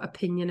or you're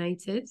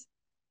opinionated.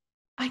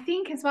 I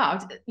think as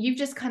well, you've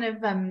just kind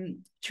of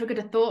triggered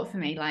a thought for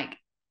me, like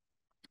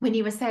when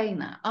you were saying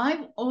that.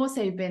 I've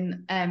also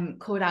been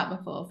called out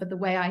before for the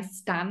way I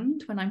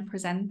stand when I'm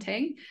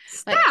presenting.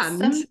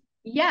 Stand? So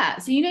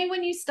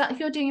when you start, if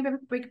you're doing a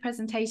big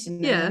presentation,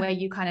 where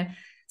you kind of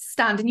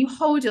stand and you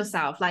hold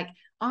yourself, like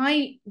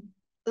I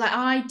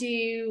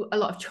do a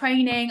lot of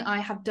training. I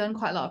have done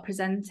quite a lot of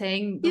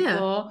presenting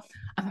before.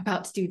 I'm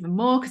about to do even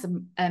more because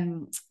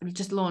we've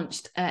just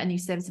launched a new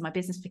service in my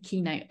business for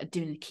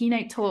doing a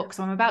keynote talk.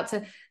 So I'm about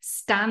to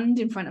stand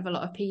in front of a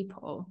lot of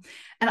people.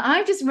 And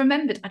I just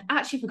remembered, I'd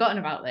actually forgotten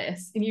about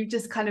this, and you've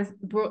just kind of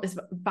brought this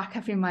back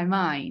up in my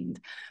mind,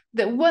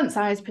 that once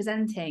I was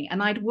presenting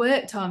and I'd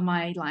worked on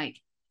my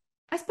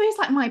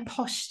my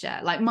posture,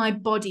 like my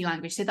body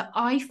language, so that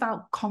I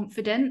felt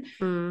confident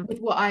with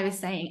what I was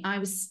saying. I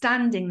was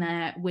standing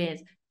there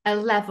with a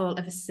level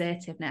of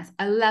assertiveness,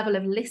 a level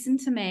of listen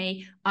to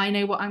me, I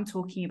know what I'm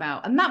talking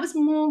about. And that was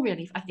more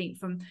really, I think,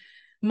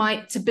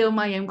 to build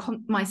my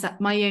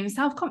own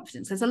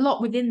self-confidence. There's a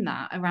lot within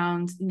that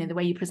around, the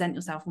way you present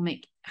yourself will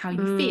make how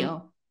you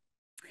feel.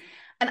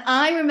 And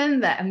I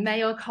remember a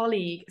male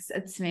colleague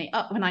said to me,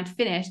 oh, when I'd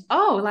finished,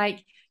 oh,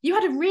 like you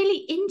had a really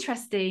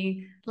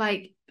interesting,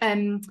 like,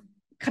 kind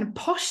of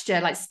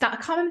posture, like I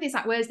can't remember the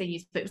exact words they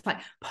used, but it was like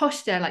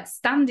posture, like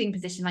standing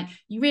position, like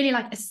you really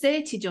like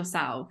asserted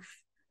yourself.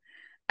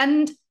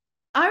 And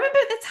I remember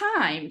at the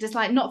time just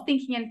like not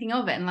thinking anything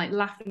of it and like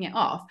laughing it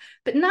off.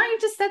 But now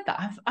you've just said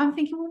that, I'm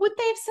thinking, well, would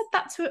they have said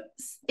that to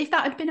us if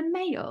that had been a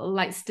male,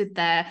 like stood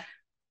there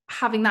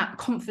having that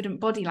confident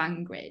body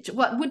language?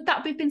 What would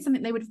that have been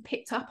something they would have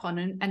picked up on,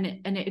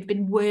 and it had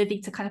been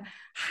worthy to kind of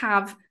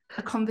have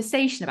a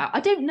conversation about?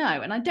 I don't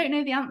know, and I don't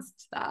know the answer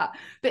to that,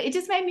 but it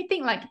just made me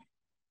think, like,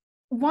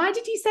 why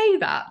did you say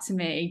that to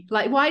me?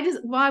 Like,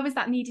 why was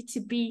that needed to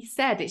be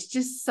said? It's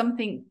just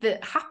something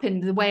that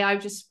happened the way I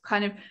was just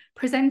kind of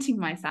presenting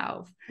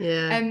myself.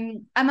 Yeah.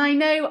 And I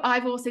know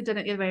I've also done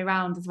it the other way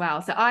around as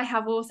well. So I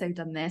have also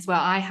done this where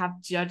I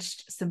have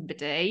judged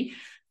somebody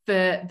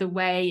for the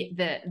way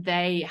that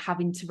they have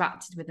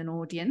interacted with an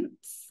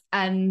audience.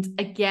 And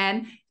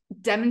again,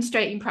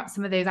 demonstrating perhaps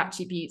some of those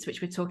attributes which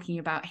we're talking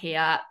about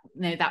here,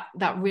 you know,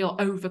 that real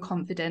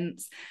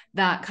overconfidence,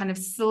 that kind of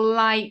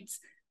slight,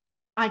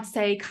 I'd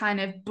say, kind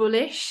of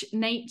bullish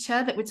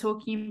nature that we're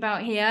talking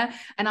about here.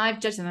 And I've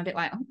judged them a bit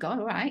like, oh God,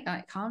 all right,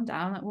 like calm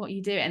down, like what are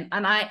you doing?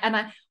 And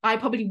I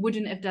probably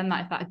wouldn't have done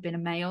that if that had been a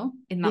male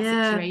in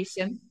that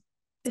situation.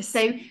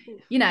 So,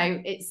 you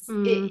know,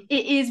 it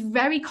is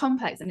very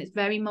complex and it's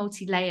very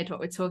multi-layered what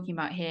we're talking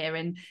about here.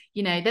 And,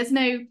 you know,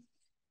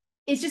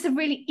 it's just a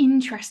really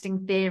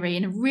interesting theory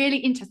and a really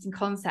interesting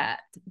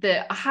concept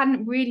that I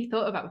hadn't really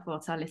thought about before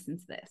until I listened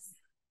to this.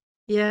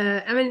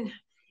 Yeah, I mean,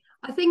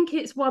 I think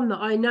it's one that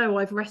I know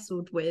I've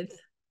wrestled with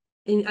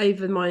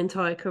over my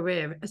entire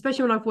career,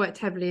 especially when I've worked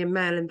heavily in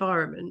male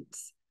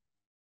environments.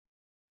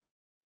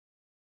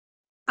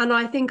 And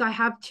I think I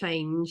have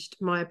changed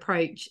my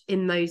approach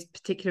in those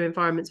particular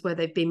environments where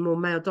they've been more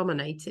male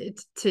dominated,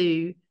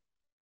 to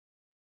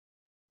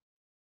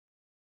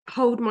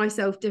hold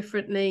myself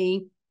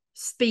differently,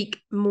 speak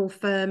more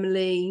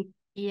firmly.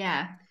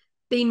 Yeah.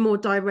 Being more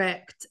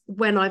direct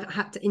when I've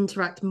had to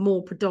interact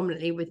more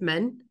predominantly with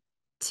men,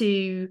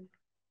 to,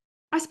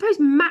 I suppose,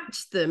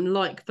 match them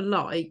like for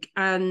like,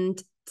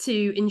 and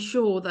to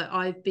ensure that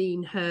I've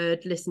been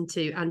heard, listened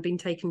to, and been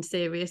taken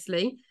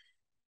seriously.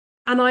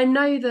 And I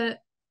know that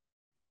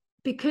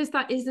because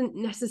that isn't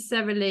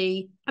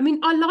necessarily, I mean,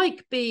 I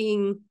like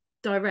being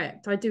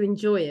direct. I do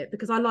enjoy it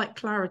because I like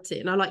clarity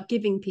and I like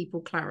giving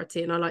people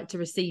clarity and I like to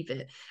receive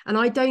it. And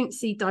I don't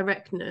see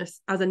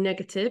directness as a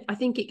negative. I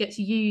think it gets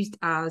used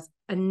as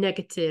a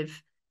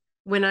negative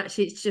when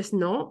actually it's just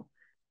not.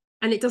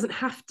 And it doesn't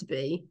have to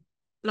be.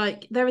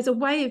 Like, there is a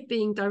way of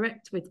being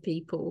direct with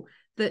people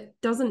that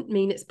doesn't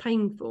mean it's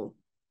painful.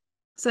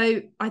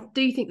 So I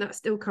do think that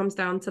still comes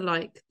down to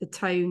like the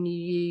tone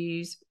you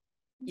use.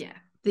 Yeah.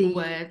 The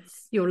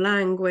words, your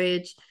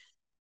language.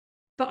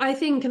 But I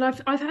think, and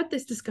I've had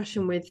this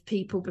discussion with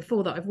people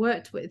before that I've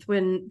worked with,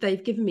 when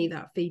they've given me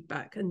that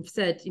feedback and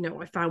said, you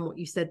know, I found what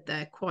you said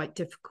there quite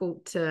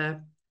difficult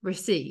to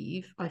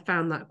receive. I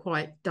found that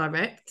quite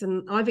direct.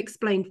 And I've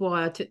explained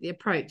why I took the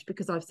approach,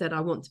 because I've said I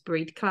want to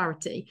breed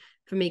clarity.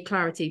 For me,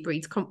 clarity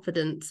breeds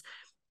confidence.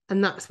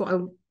 And that's what I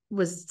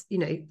was, you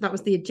know, that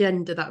was the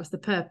agenda, that was the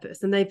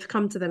purpose. And they've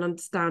come to then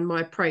understand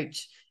my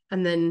approach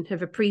and then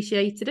have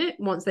appreciated it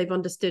once they've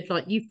understood,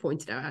 like you've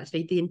pointed out,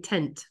 actually, the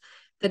intent,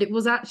 that it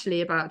was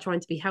actually about trying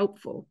to be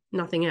helpful,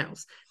 nothing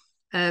else.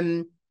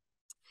 So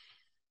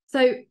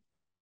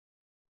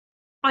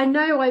I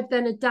know I've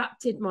then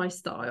adapted my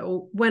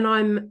style when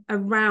I'm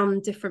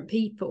around different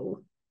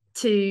people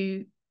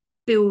to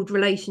build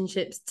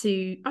relationships,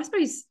 to, I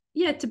suppose,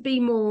 yeah, to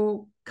be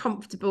more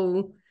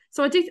comfortable.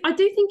 So I do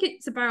think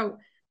it's about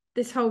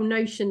this whole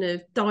notion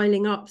of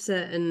dialing up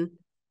certain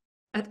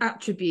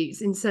attributes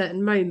in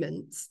certain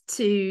moments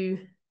to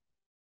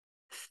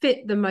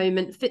fit the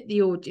moment, fit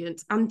the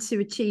audience, and to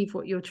achieve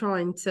what you're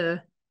trying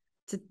to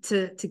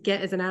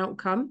get as an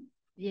outcome.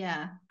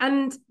 Yeah.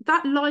 And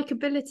that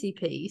likability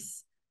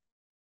piece,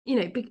 you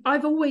know,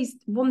 I've always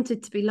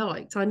wanted to be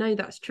liked. I know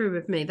that's true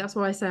of me. That's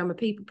why I say I'm a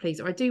people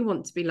pleaser. I do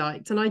want to be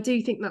liked, and I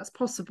do think that's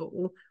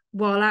possible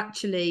while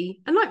actually,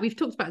 and like we've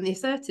talked about in the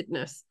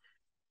assertiveness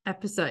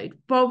episode,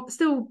 while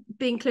still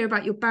being clear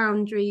about your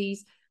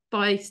boundaries,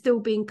 by still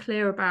being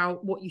clear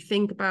about what you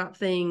think about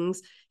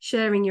things,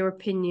 sharing your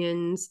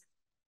opinions.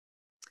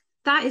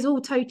 That is all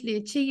totally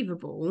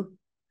achievable.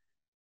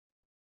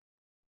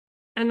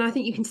 And I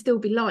think you can still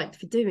be liked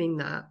for doing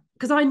that.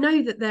 Because I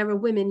know that there are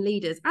women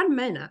leaders, and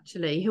men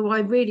actually, who I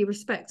really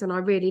respect and I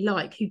really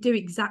like, who do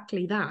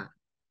exactly that.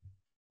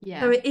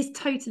 Yeah. So it is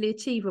totally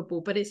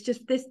achievable. But it's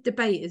just, this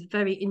debate is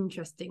very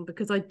interesting,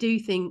 because I do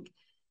think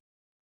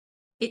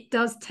it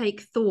does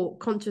take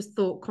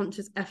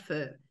conscious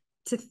effort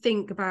to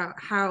think about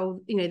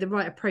how, you know, the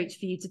right approach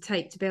for you to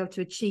take to be able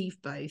to achieve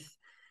both.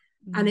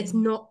 And it's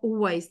not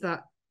always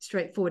that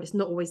straightforward. It's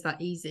not always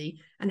that easy.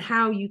 And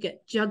how you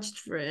get judged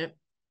for it,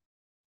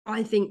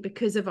 I think,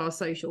 because of our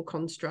social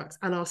constructs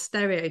and our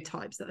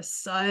stereotypes that are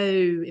so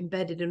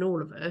embedded in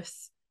all of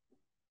us,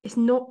 it's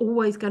not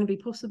always going to be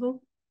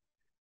possible.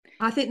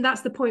 I think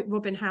that's the point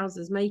Robin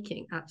Hauser's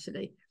making,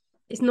 actually.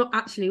 It's not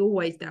actually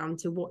always down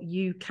to what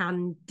you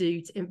can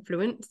do to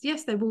influence.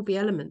 Yes, there will be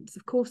elements,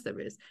 of course there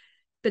is,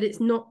 but it's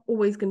not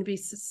always going to be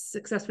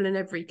successful in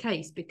every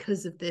case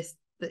because of this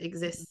that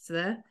exists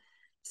there.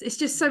 So it's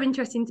just so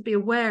interesting to be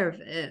aware of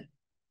it,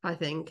 I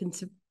think, and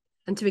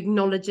to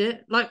acknowledge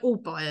it, like all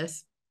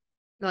bias.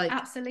 Like,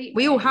 absolutely,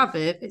 we all have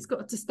it. It's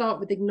got to start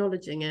with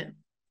acknowledging it.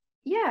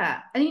 Yeah.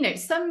 And, you know,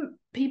 some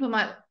people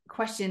might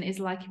question, is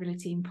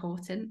likability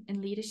important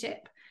in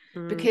leadership?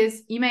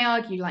 Because you may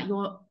argue like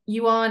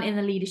you aren't in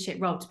a leadership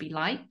role to be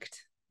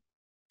liked.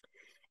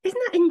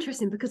 Isn't that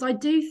interesting? Because I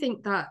do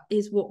think that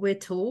is what we're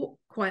taught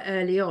quite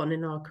early on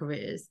in our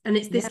careers. And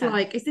it's this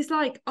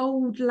like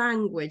old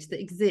language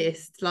that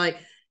exists. Like,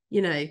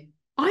 you know,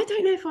 I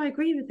don't know if I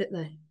agree with it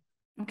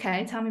though.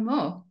 Okay, tell me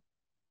more.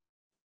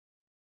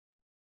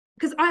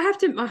 Because I have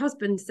to, my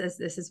husband says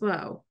this as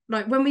well.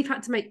 Like when we've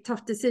had to make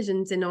tough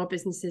decisions in our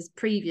businesses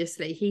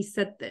previously, he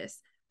said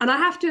this. And I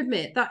have to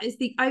admit, that is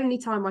the only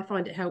time I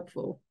find it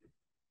helpful.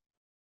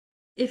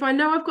 If I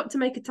know I've got to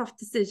make a tough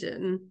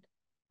decision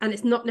and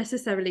it's not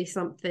necessarily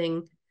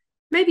something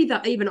maybe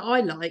that even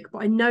I like,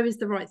 but I know is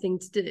the right thing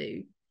to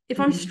do.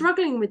 If I'm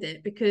struggling with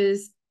it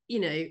because,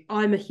 you know,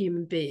 I'm a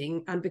human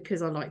being and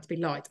because I like to be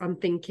liked, I'm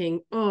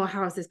thinking, oh,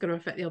 how is this going to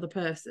affect the other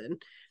person?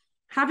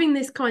 Having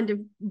this kind of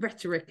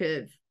rhetoric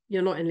of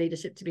you're not in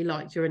leadership to be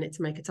liked, you're in it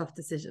to make a tough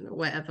decision or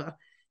whatever,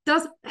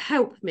 does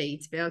help me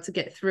to be able to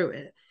get through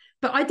it.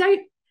 But I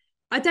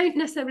don't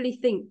necessarily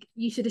think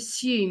you should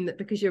assume that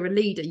because you're a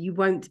leader, you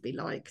won't be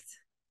liked.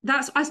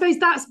 I suppose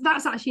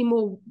that's actually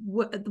more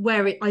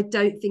where I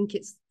don't think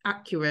it's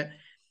accurate.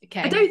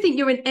 Okay. I don't think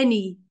you're in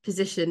any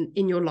position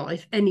in your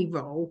life, any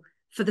role,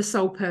 for the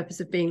sole purpose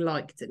of being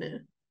liked in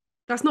it.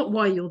 That's not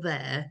why you're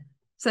there.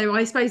 So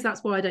I suppose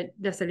that's why I don't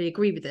necessarily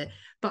agree with it.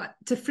 But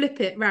to flip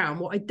it round,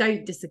 what I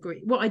don't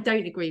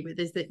agree with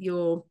is that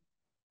you're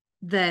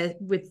there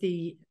with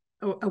the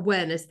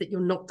awareness that you're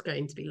not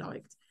going to be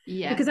liked.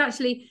 Yeah. Because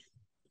actually,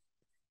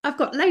 I've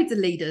got loads of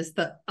leaders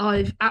that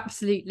I've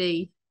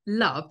absolutely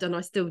loved and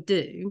I still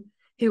do,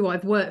 who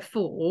I've worked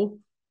for,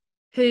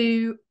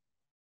 who,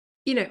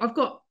 you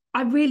know,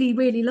 I really,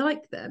 really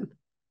like them.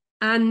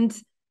 And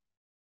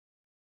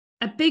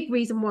a big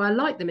reason why I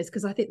like them is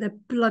because I think they're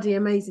bloody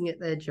amazing at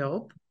their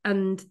job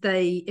and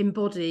they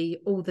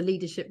embody all the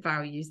leadership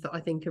values that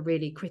I think are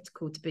really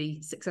critical to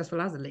be successful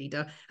as a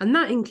leader. And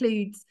that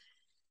includes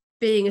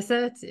being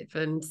assertive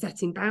and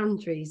setting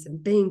boundaries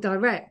and being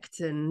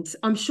direct. And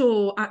I'm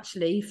sure,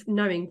 actually,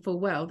 knowing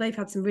full well, they've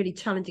had some really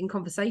challenging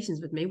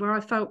conversations with me where I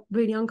felt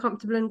really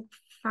uncomfortable and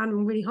found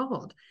them really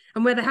hard,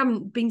 and where they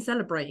haven't been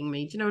celebrating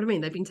me. Do you know what I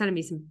mean? They've been telling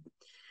me some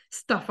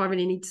stuff I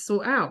really need to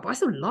sort out, but I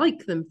still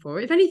like them for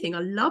it. If anything,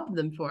 I love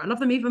them for it. I love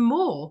them even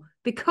more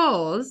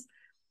because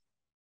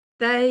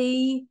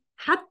they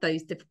had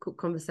those difficult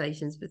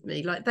conversations with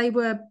me. Like, they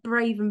were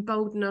brave and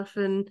bold enough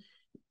and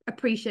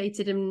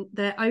appreciated in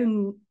their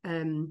own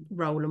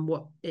role and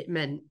what it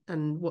meant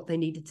and what they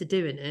needed to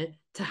do in it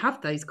to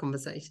have those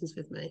conversations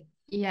with me.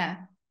 Yeah.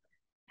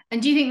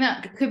 And do you think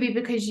that could be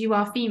because you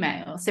are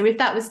female? So if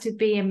that was to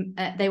be,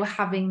 they were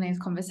having those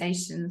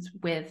conversations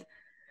with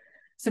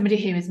somebody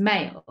who is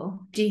male,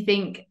 do you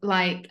think,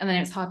 like, and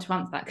then it's hard to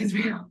answer that because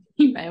we are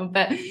female,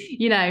 but,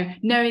 you know,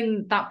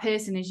 knowing that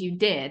person as you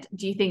did,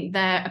 do you think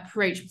their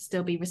approach would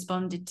still be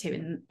responded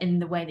to in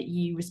the way that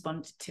you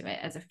responded to it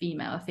as a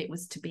female if it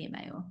was to be a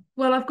male?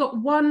 Well, I've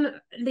got one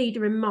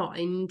leader in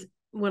mind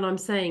when I'm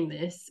saying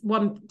this,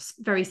 one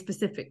very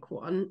specific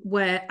one,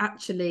 where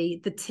actually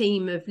the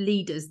team of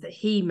leaders that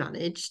he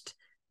managed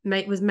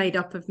was made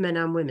up of men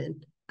and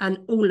women, and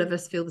all of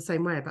us feel the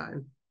same way about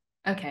him.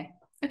 Okay.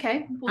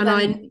 Well,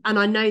 and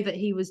I know that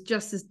he was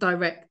just as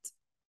direct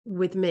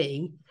with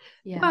me.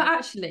 Yeah. But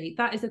actually,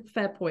 that is a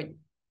fair point.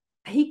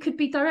 He could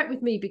be direct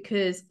with me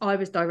because I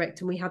was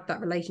direct and we had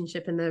that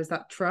relationship and there was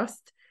that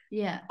trust.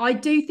 Yeah. I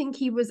do think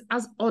he was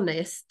as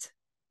honest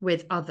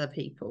with other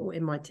people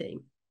in my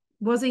team.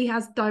 Was he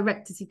as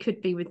direct as he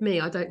could be with me?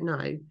 I don't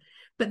know.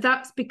 But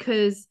that's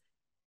because,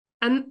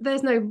 and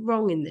there's no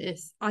wrong in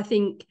this, I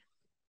think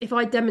if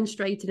I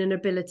demonstrated an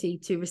ability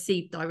to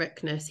receive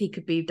directness, he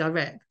could be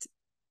direct.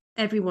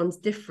 Everyone's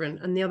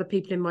different, and the other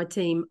people in my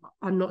team,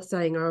 I'm not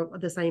saying are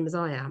the same as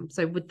I am.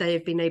 So would they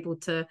have been able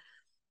to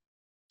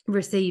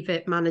receive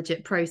it, manage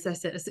it,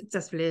 process it as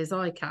successfully as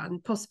I can?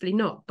 Possibly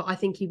not, but I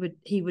think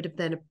he would have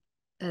then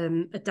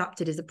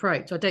adapted his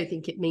approach. I don't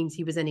think it means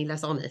he was any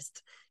less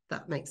honest, if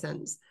that makes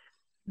sense.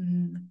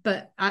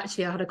 But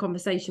actually, I had a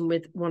conversation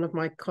with one of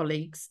my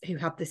colleagues who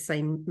had this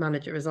same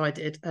manager as I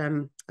did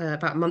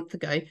about a month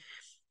ago,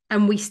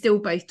 and we still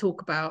both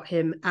talk about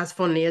him as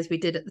fondly as we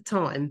did at the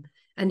time.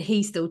 And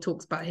he still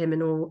talks about him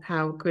and all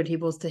how good he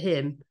was to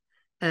him,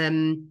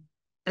 and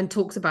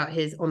talks about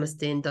his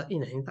honesty and, you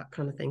know, that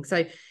kind of thing.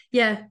 So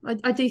yeah,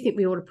 I do think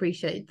we all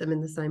appreciate them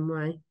in the same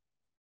way.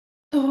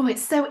 Oh,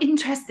 it's so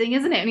interesting,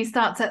 isn't it? When you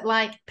start to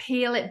like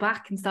peel it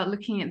back and start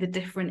looking at the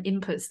different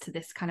inputs to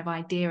this kind of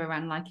idea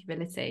around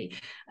likability.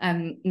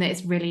 No,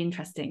 it's really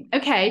interesting.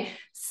 Okay,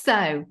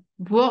 so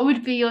what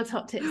would be your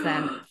top tips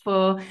then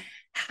for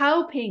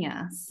helping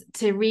us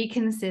to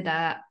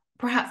reconsider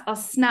perhaps our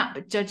snap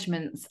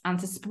judgments and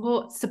to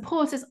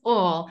support us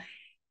all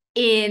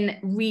in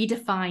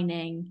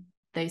redefining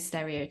those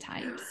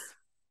stereotypes?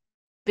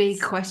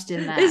 Big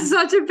question there. It's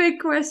such a big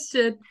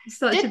question.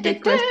 Such Du, a du, big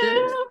du.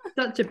 question.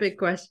 Such a big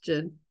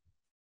question.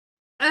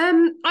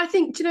 I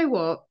think, do you know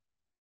what?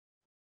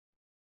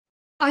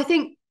 I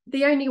think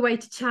the only way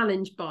to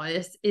challenge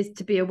bias is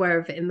to be aware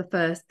of it in the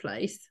first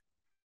place.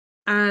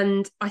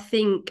 And I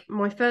think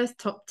my first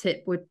top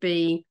tip would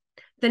be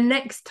the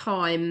next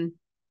time.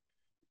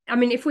 I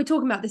mean, if we're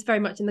talking about this very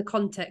much in the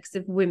context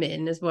of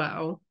women as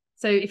well.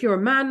 So if you're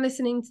a man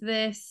listening to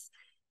this,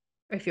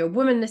 or if you're a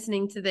woman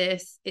listening to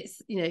this,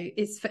 it's, you know,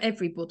 it's for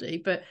everybody.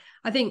 But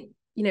I think,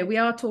 you know, we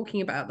are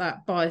talking about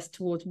that bias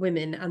towards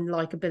women and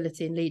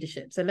likability and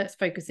leadership. So let's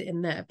focus it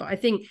in there. But I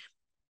think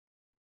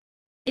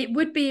it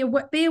would be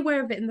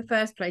aware of it in the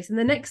first place. And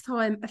the next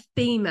time a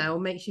female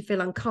makes you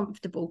feel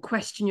uncomfortable,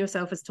 question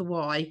yourself as to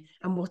why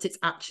and what it's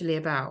actually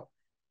about.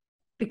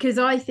 Because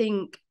I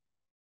think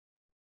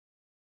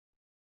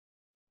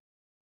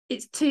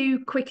it's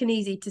too quick and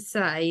easy to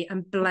say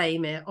and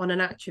blame it on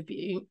an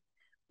attribute.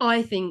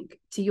 I think,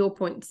 to your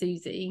point,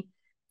 Suzy,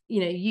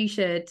 you know, you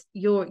shared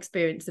your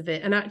experience of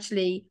it, and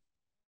actually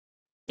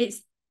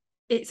it's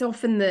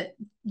often that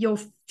you're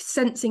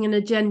sensing an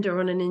agenda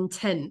on an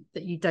intent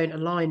that you don't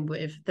align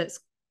with,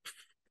 that's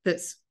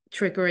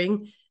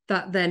triggering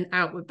that then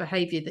outward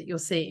behavior that you're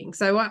seeing.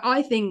 So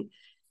I think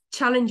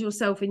challenge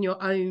yourself in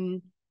your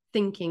own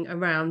thinking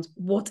around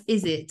what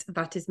is it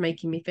that is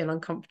making me feel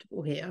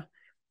uncomfortable here.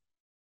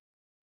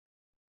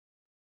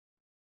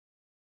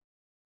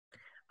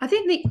 I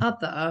think the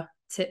other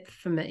tip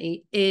for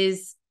me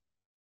is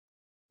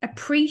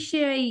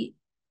appreciate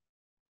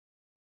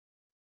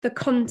the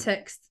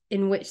context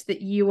in which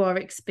that you are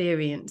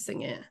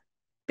experiencing it,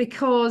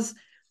 because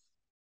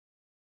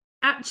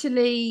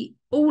actually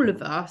all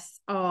of us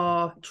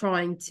are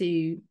trying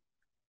to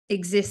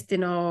exist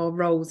in our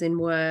roles in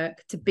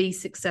work, to be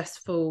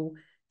successful,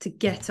 to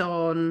get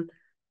on.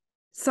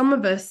 Some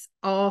of us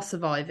are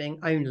surviving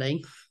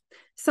only.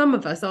 Some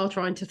of us are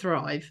trying to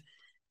thrive.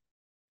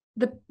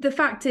 The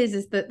fact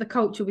is that the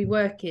culture we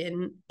work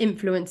in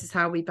influences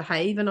how we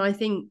behave, and I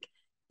think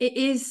it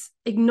is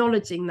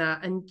acknowledging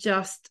that and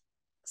just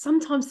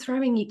sometimes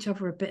throwing each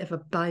other a bit of a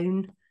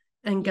bone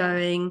and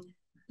going,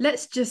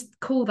 let's just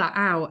call that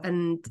out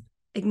and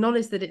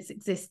acknowledge that it's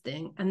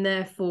existing, and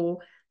therefore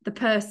the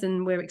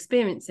person we're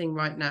experiencing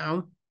right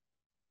now,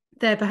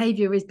 their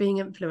behavior is being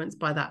influenced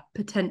by that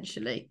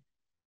potentially.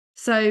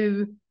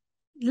 So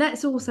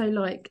let's also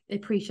like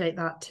appreciate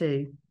that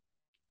too.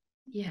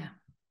 Yeah.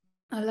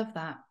 I love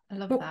that. I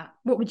love that.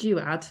 What would you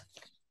add?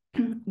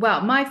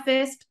 Well, my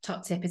first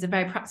top tip is a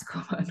very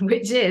practical one,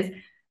 which is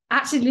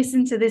actually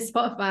listen to this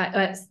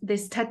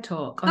this TED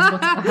Talk on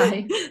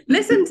Spotify.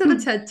 Listen to the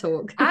TED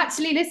Talk.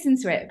 Actually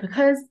listen to it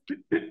because,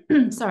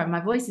 sorry, my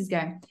voice is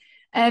going.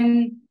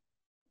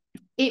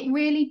 It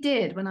really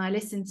did, when I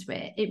listened to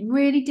it, it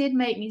really did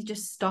make me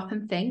just stop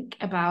and think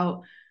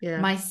about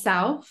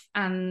myself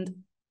and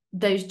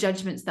those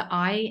judgments that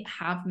I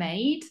have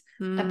made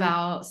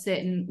about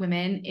certain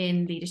women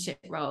in leadership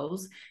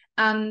roles,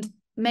 and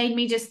made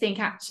me just think,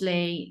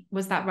 actually,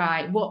 was that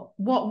right? What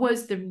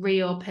was the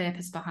real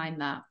purpose behind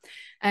that?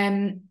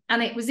 And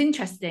it was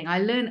interesting. I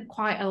learned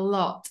quite a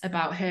lot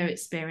about her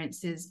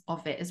experiences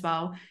of it as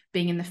well,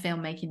 being in the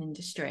filmmaking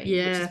industry, which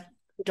is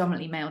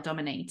predominantly male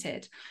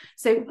dominated.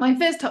 So my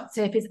first top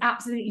tip is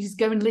absolutely just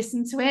go and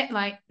listen to it.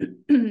 Like,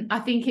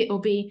 I think it will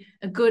be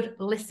a good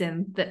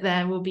listen that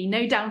there will be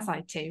no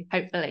downside to,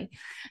 hopefully.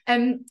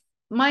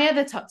 My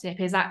other top tip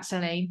is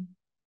actually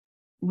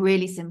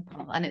really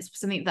simple, and it's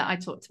something that I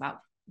talked about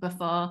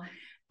before,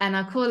 and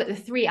I call it the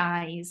 3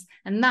 I's,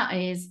 and that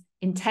is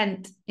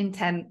intent,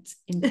 intent,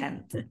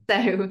 intent.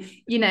 So,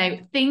 you know,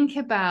 think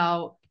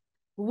about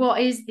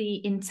what is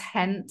the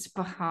intent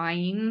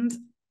behind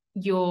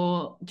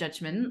your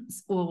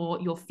judgments or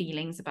your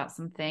feelings about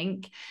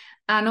something,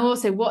 and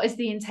also what is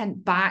the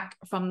intent back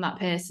from that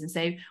person.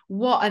 So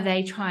what are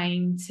they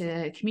trying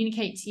to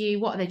communicate to you?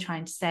 What are they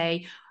trying to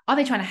say? Are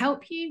they trying to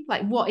help you?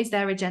 Like, what is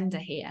their agenda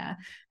here?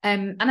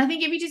 And I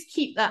think if you just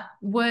keep that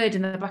word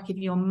in the back of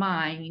your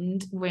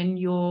mind when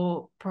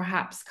you're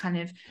perhaps kind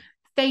of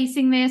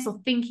facing this or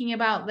thinking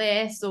about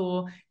this,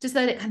 or just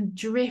let it kind of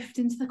drift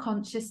into the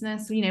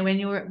consciousness, you know, when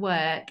you're at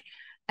work,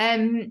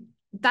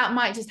 that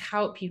might just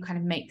help you kind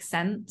of make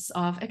sense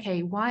of,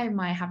 okay, why am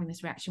I having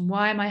this reaction?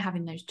 Why am I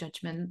having those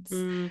judgments?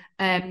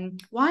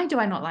 Why do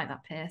I not like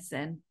that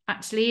person?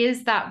 Actually,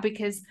 is that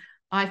because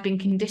I've been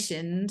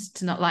conditioned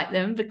to not like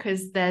them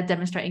because they're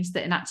demonstrating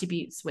certain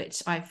attributes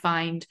which I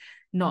find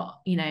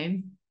not, you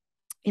know,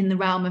 in the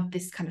realm of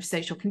this kind of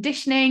social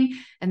conditioning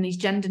and these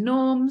gender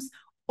norms?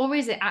 Or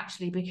is it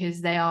actually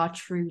because they are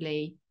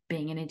truly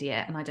being an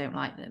idiot and I don't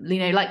like them. You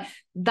know, like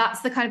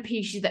that's the kind of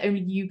piece that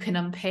only you can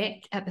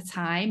unpick at the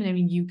time, and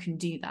only you can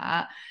do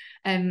that.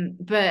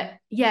 But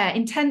yeah,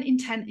 intent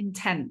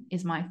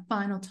is my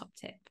final top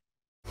tip.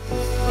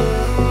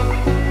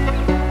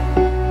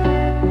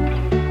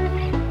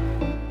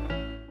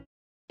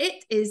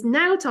 It is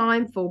now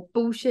time for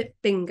Bullshit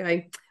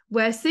Bingo,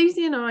 where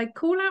Suzy and I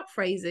call out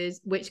phrases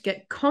which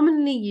get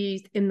commonly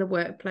used in the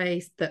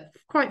workplace that,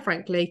 quite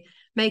frankly,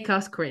 make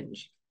us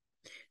cringe.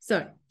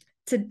 So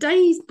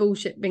today's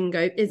Bullshit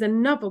Bingo is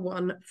another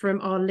one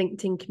from our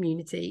LinkedIn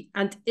community,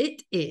 and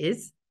it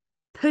is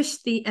push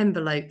the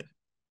envelope.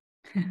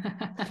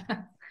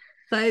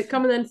 So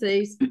come on then,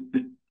 Suze.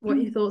 What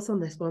are your thoughts on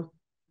this one?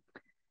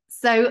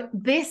 So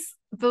this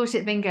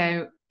Bullshit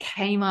Bingo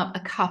came up a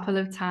couple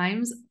of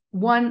times.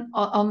 One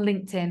on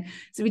LinkedIn.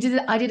 So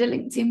I did a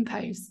LinkedIn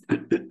post.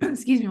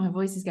 Excuse me, my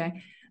voice is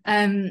going.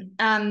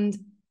 And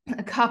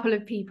a couple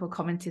of people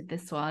commented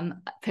this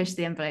one, push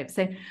the envelope.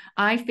 So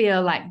I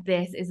feel like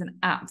this is an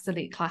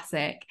absolute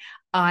classic.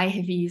 I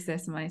have used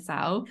this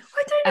myself.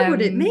 I don't know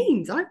what it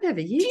means. I've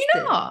never used it. Do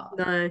you not?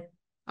 No,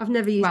 I've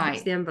never used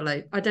push the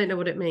envelope. I don't know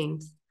what it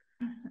means.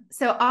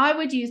 So I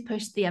would use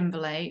push the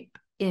envelope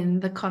in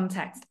the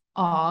context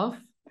of,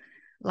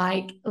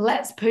 like,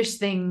 let's push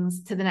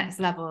things to the next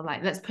level.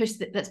 Like, let's push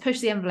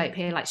the envelope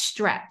here. Like,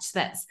 stretch.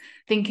 Let's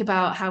think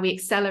about how we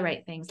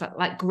accelerate things,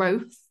 like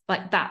growth.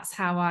 Like, that's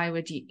how I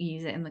would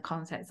use it in the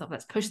context of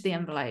let's push the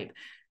envelope.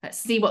 Let's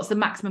see what's the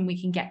maximum we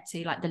can get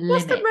to, like the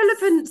limits. What's the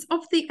relevance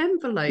of the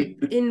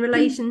envelope in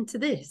relation to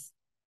this?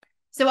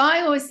 So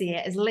I always see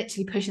it as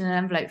literally pushing an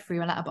envelope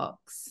through a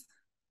letterbox.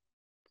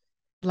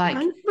 Like,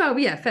 well,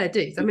 yeah, fair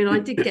dues. I mean, I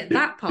did get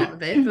that part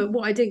of it, but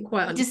what I didn't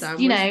quite understand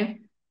just, you know,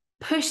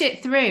 push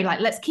it through.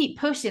 Like, let's keep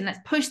pushing. Let's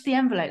push the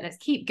envelope. Let's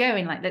keep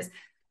going. Like, let's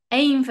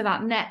aim for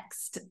that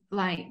next,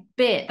 like,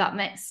 bit, that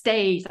next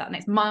stage, that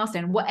next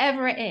milestone,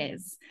 whatever it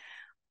is.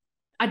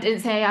 I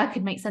didn't say I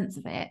could make sense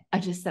of it. I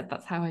just said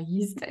that's how I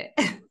used it.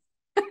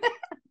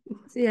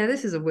 Yeah,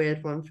 this is a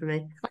weird one for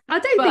me. I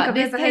don't think I've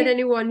ever heard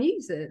anyone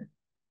use it.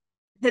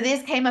 So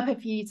this came up a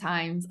few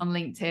times on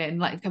LinkedIn,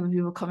 like a couple of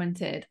people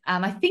commented,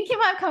 and I think it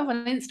might have come up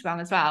on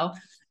Instagram as well.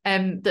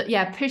 But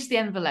yeah, push the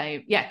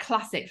envelope. Yeah,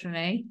 classic for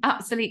me.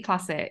 Absolute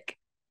classic.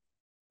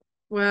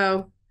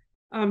 Well,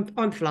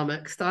 I'm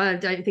flummoxed. I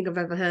don't think I've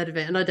ever heard of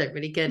it, and I don't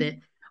really get it.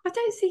 I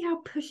don't see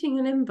how pushing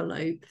an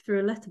envelope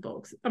through a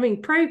letterbox. I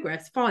mean,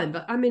 progress, fine,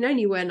 but I mean,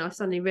 only when I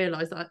suddenly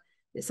realised that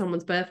it's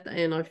someone's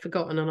birthday and I've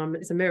forgotten, and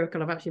it's a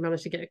miracle I've actually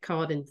managed to get a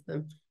card into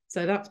them.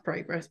 So that's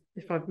progress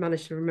if I've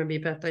managed to remember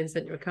your birthday and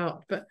sent you a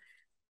card. But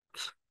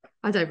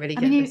I don't really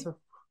get this one.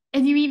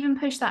 And you even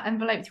push that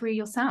envelope through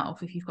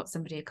yourself if you've got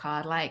somebody a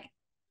card. Like,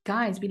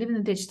 guys, we live in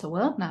the digital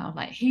world now.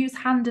 Like, who's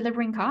hand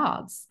delivering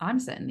cards? I'm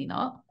certainly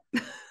not.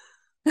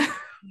 well,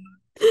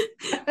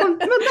 no,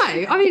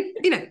 I mean,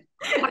 you know,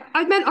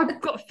 I meant I've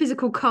got a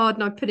physical card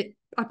and I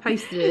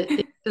pasted it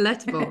in the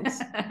letterbox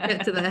to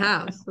get to their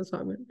house. That's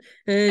what I meant.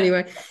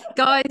 Anyway,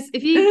 guys,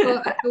 if you've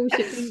got a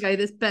bullshit bingo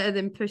that's better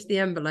than push the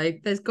envelope,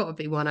 there's got to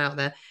be one out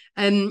there.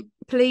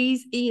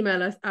 Please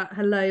email us at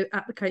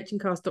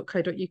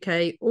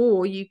hello@thecoachingcast.co.uk,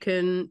 or you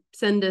can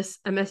send us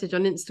a message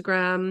on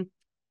Instagram.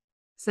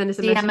 Send us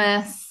a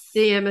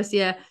DM us,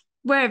 yeah.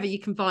 Wherever you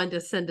can find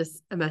us, send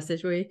us a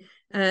message, will you?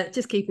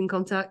 Just keep in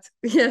contact.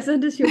 Yeah,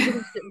 send us your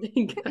bullshit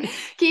bingo.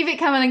 Keep it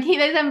coming and keep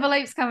those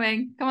envelopes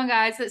coming. Come on,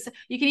 guys.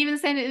 You can even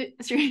send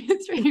it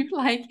through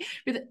like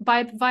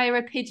via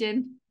a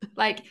pigeon.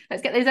 Like,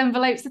 let's get those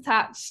envelopes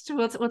attached.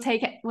 We'll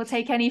take it. We'll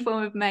take any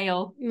form of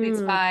mail.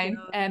 It's fine.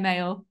 God. Air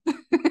mail.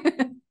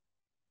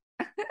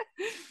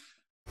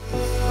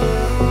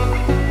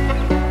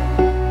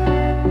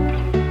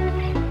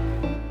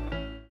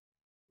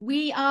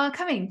 We are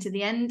coming to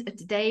the end of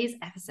today's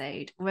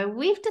episode, where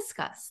we've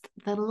discussed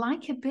the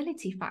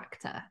likability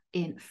factor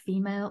in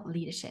female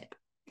leadership.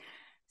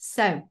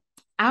 So,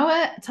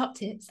 our top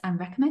tips and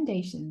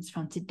recommendations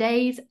from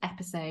today's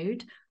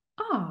episode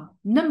are: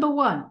 number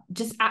one,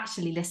 just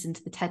actually listen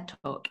to the TED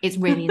Talk. It's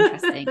really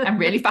interesting and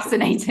really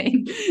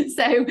fascinating.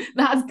 So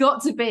that's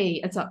got to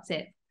be a top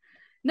tip.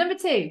 Number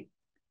two,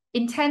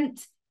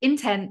 intent.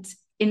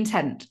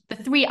 The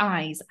 3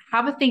 I's.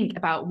 Have a think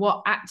about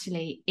what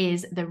actually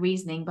is the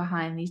reasoning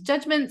behind these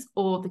judgments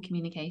or the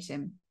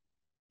communication.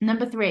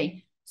 Number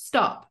 3,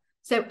 stop.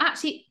 So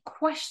actually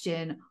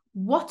question,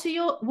 what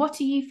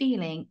are you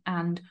feeling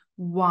and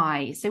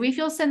why? So if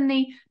you're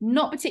suddenly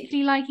not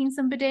particularly liking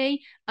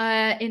somebody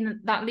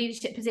in that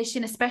leadership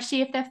position,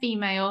 especially if they're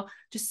female,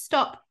 just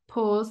stop,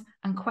 pause,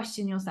 and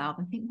question yourself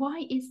and think,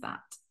 why is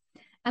that?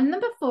 And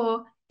number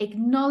 4,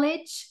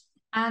 acknowledge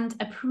and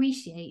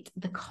appreciate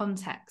the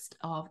context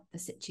of the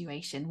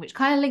situation, which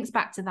kind of links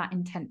back to that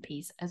intent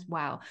piece as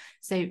well.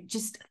 So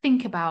just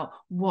think about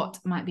what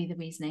might be the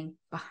reasoning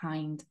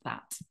behind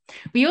that.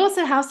 We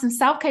also have some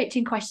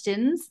self-coaching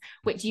questions,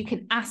 which you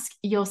can ask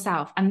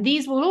yourself, and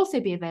these will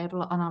also be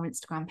available on our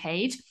Instagram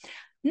page.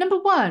 Number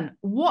 1,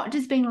 what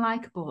does being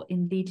likable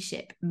in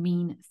leadership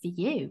mean for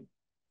you?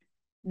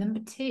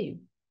 Number 2,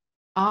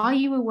 Are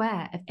you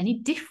aware of any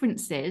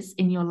differences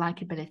in your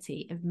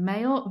likability of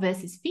male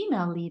versus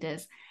female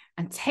leaders?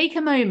 And take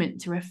a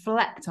moment to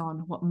reflect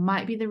on what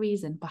might be the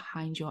reason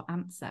behind your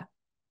answer.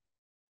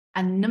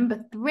 And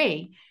number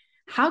 3,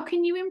 how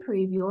can you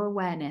improve your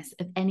awareness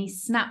of any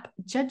snap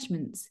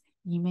judgments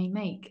you may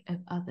make of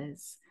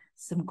others?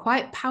 Some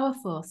quite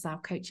powerful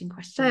self-coaching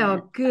questions. They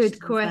are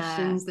good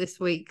questions this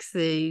week,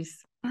 Suze.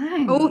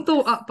 Thanks. All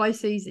thought up by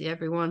Suzy,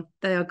 everyone.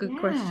 They are good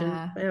questions.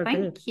 They are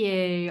Thank good.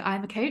 you.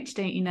 I'm a coach,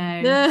 don't you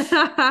know?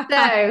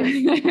 So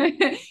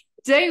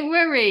don't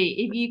worry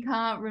if you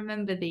can't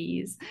remember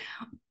these.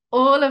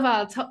 All of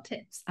our top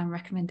tips and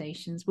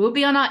recommendations will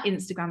be on our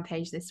Instagram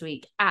page this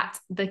week at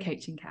The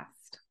Coaching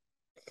Cast.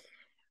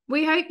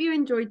 We hope you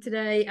enjoyed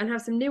today and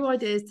have some new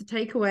ideas to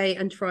take away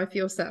and try for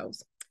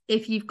yourselves.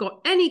 If you've got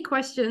any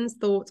questions,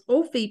 thoughts,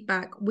 or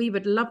feedback, we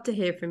would love to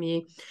hear from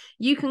you.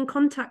 You can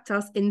contact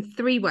us in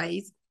 3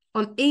 ways: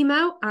 on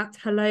email at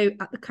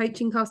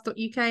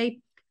hello@thecoachingcast.uk,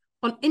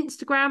 on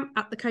Instagram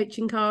at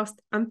thecoachingcast,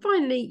 and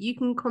finally, you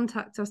can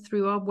contact us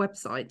through our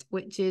website,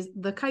 which is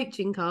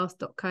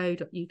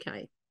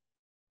thecoachingcast.co.uk.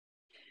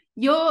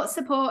 Your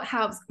support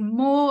helps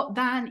more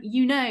than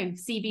you know,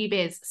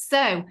 CBBiz.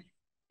 So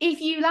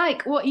if you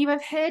like what you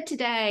have heard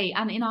today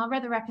and in our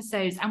other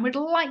episodes and would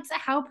like to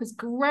help us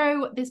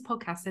grow this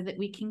podcast so that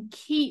we can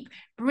keep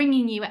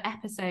bringing you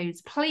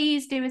episodes,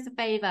 please do us a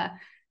favor.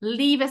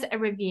 Leave us a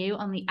review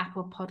on the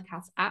Apple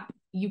Podcast app.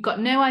 You've got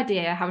no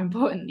idea how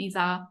important these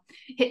are.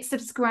 Hit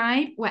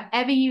subscribe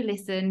wherever you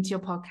listen to your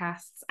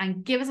podcasts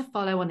and give us a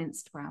follow on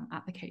Instagram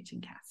at The Coaching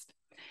Cast.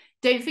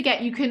 Don't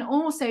forget, you can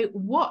also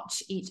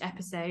watch each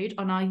episode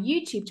on our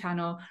YouTube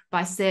channel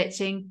by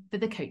searching for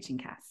The Coaching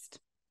Cast.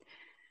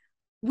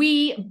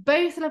 We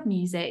both love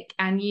music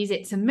and use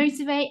it to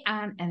motivate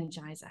and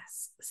energize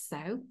us.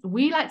 So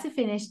we like to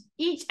finish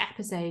each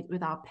episode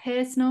with our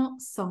personal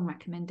song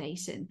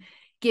recommendation,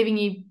 giving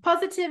you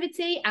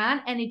positivity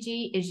and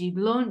energy as you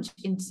launch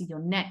into your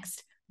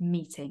next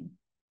meeting.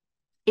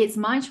 It's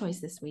my choice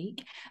this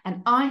week,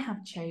 and I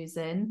have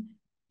chosen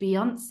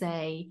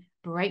Beyonce,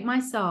 Break My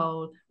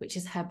Soul, which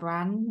is her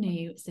brand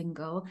new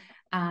single,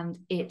 and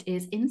it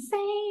is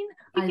insane.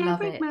 I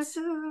love it. My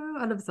soul.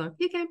 I love the song.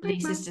 You can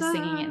break Lisa's my just soul.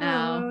 singing it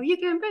now. You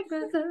can break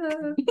my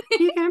soul.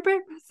 You can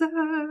break my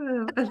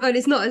soul. And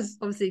it's not as,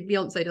 obviously,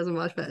 Beyonce does a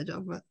much better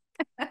job, but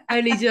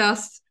only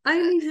just.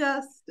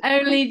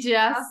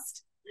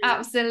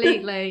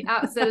 Absolutely.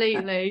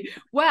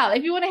 Well,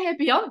 if you want to hear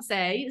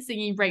Beyonce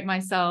singing Break My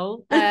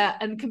Soul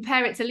and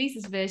compare it to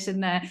Lisa's version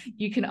there,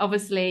 you can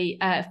obviously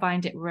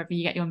find it wherever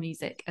you get your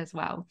music as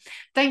well.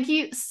 Thank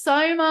you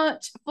so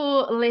much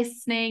for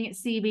listening,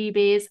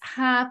 CBBs.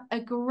 Have a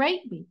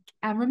great week.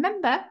 And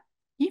remember,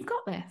 you've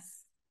got this.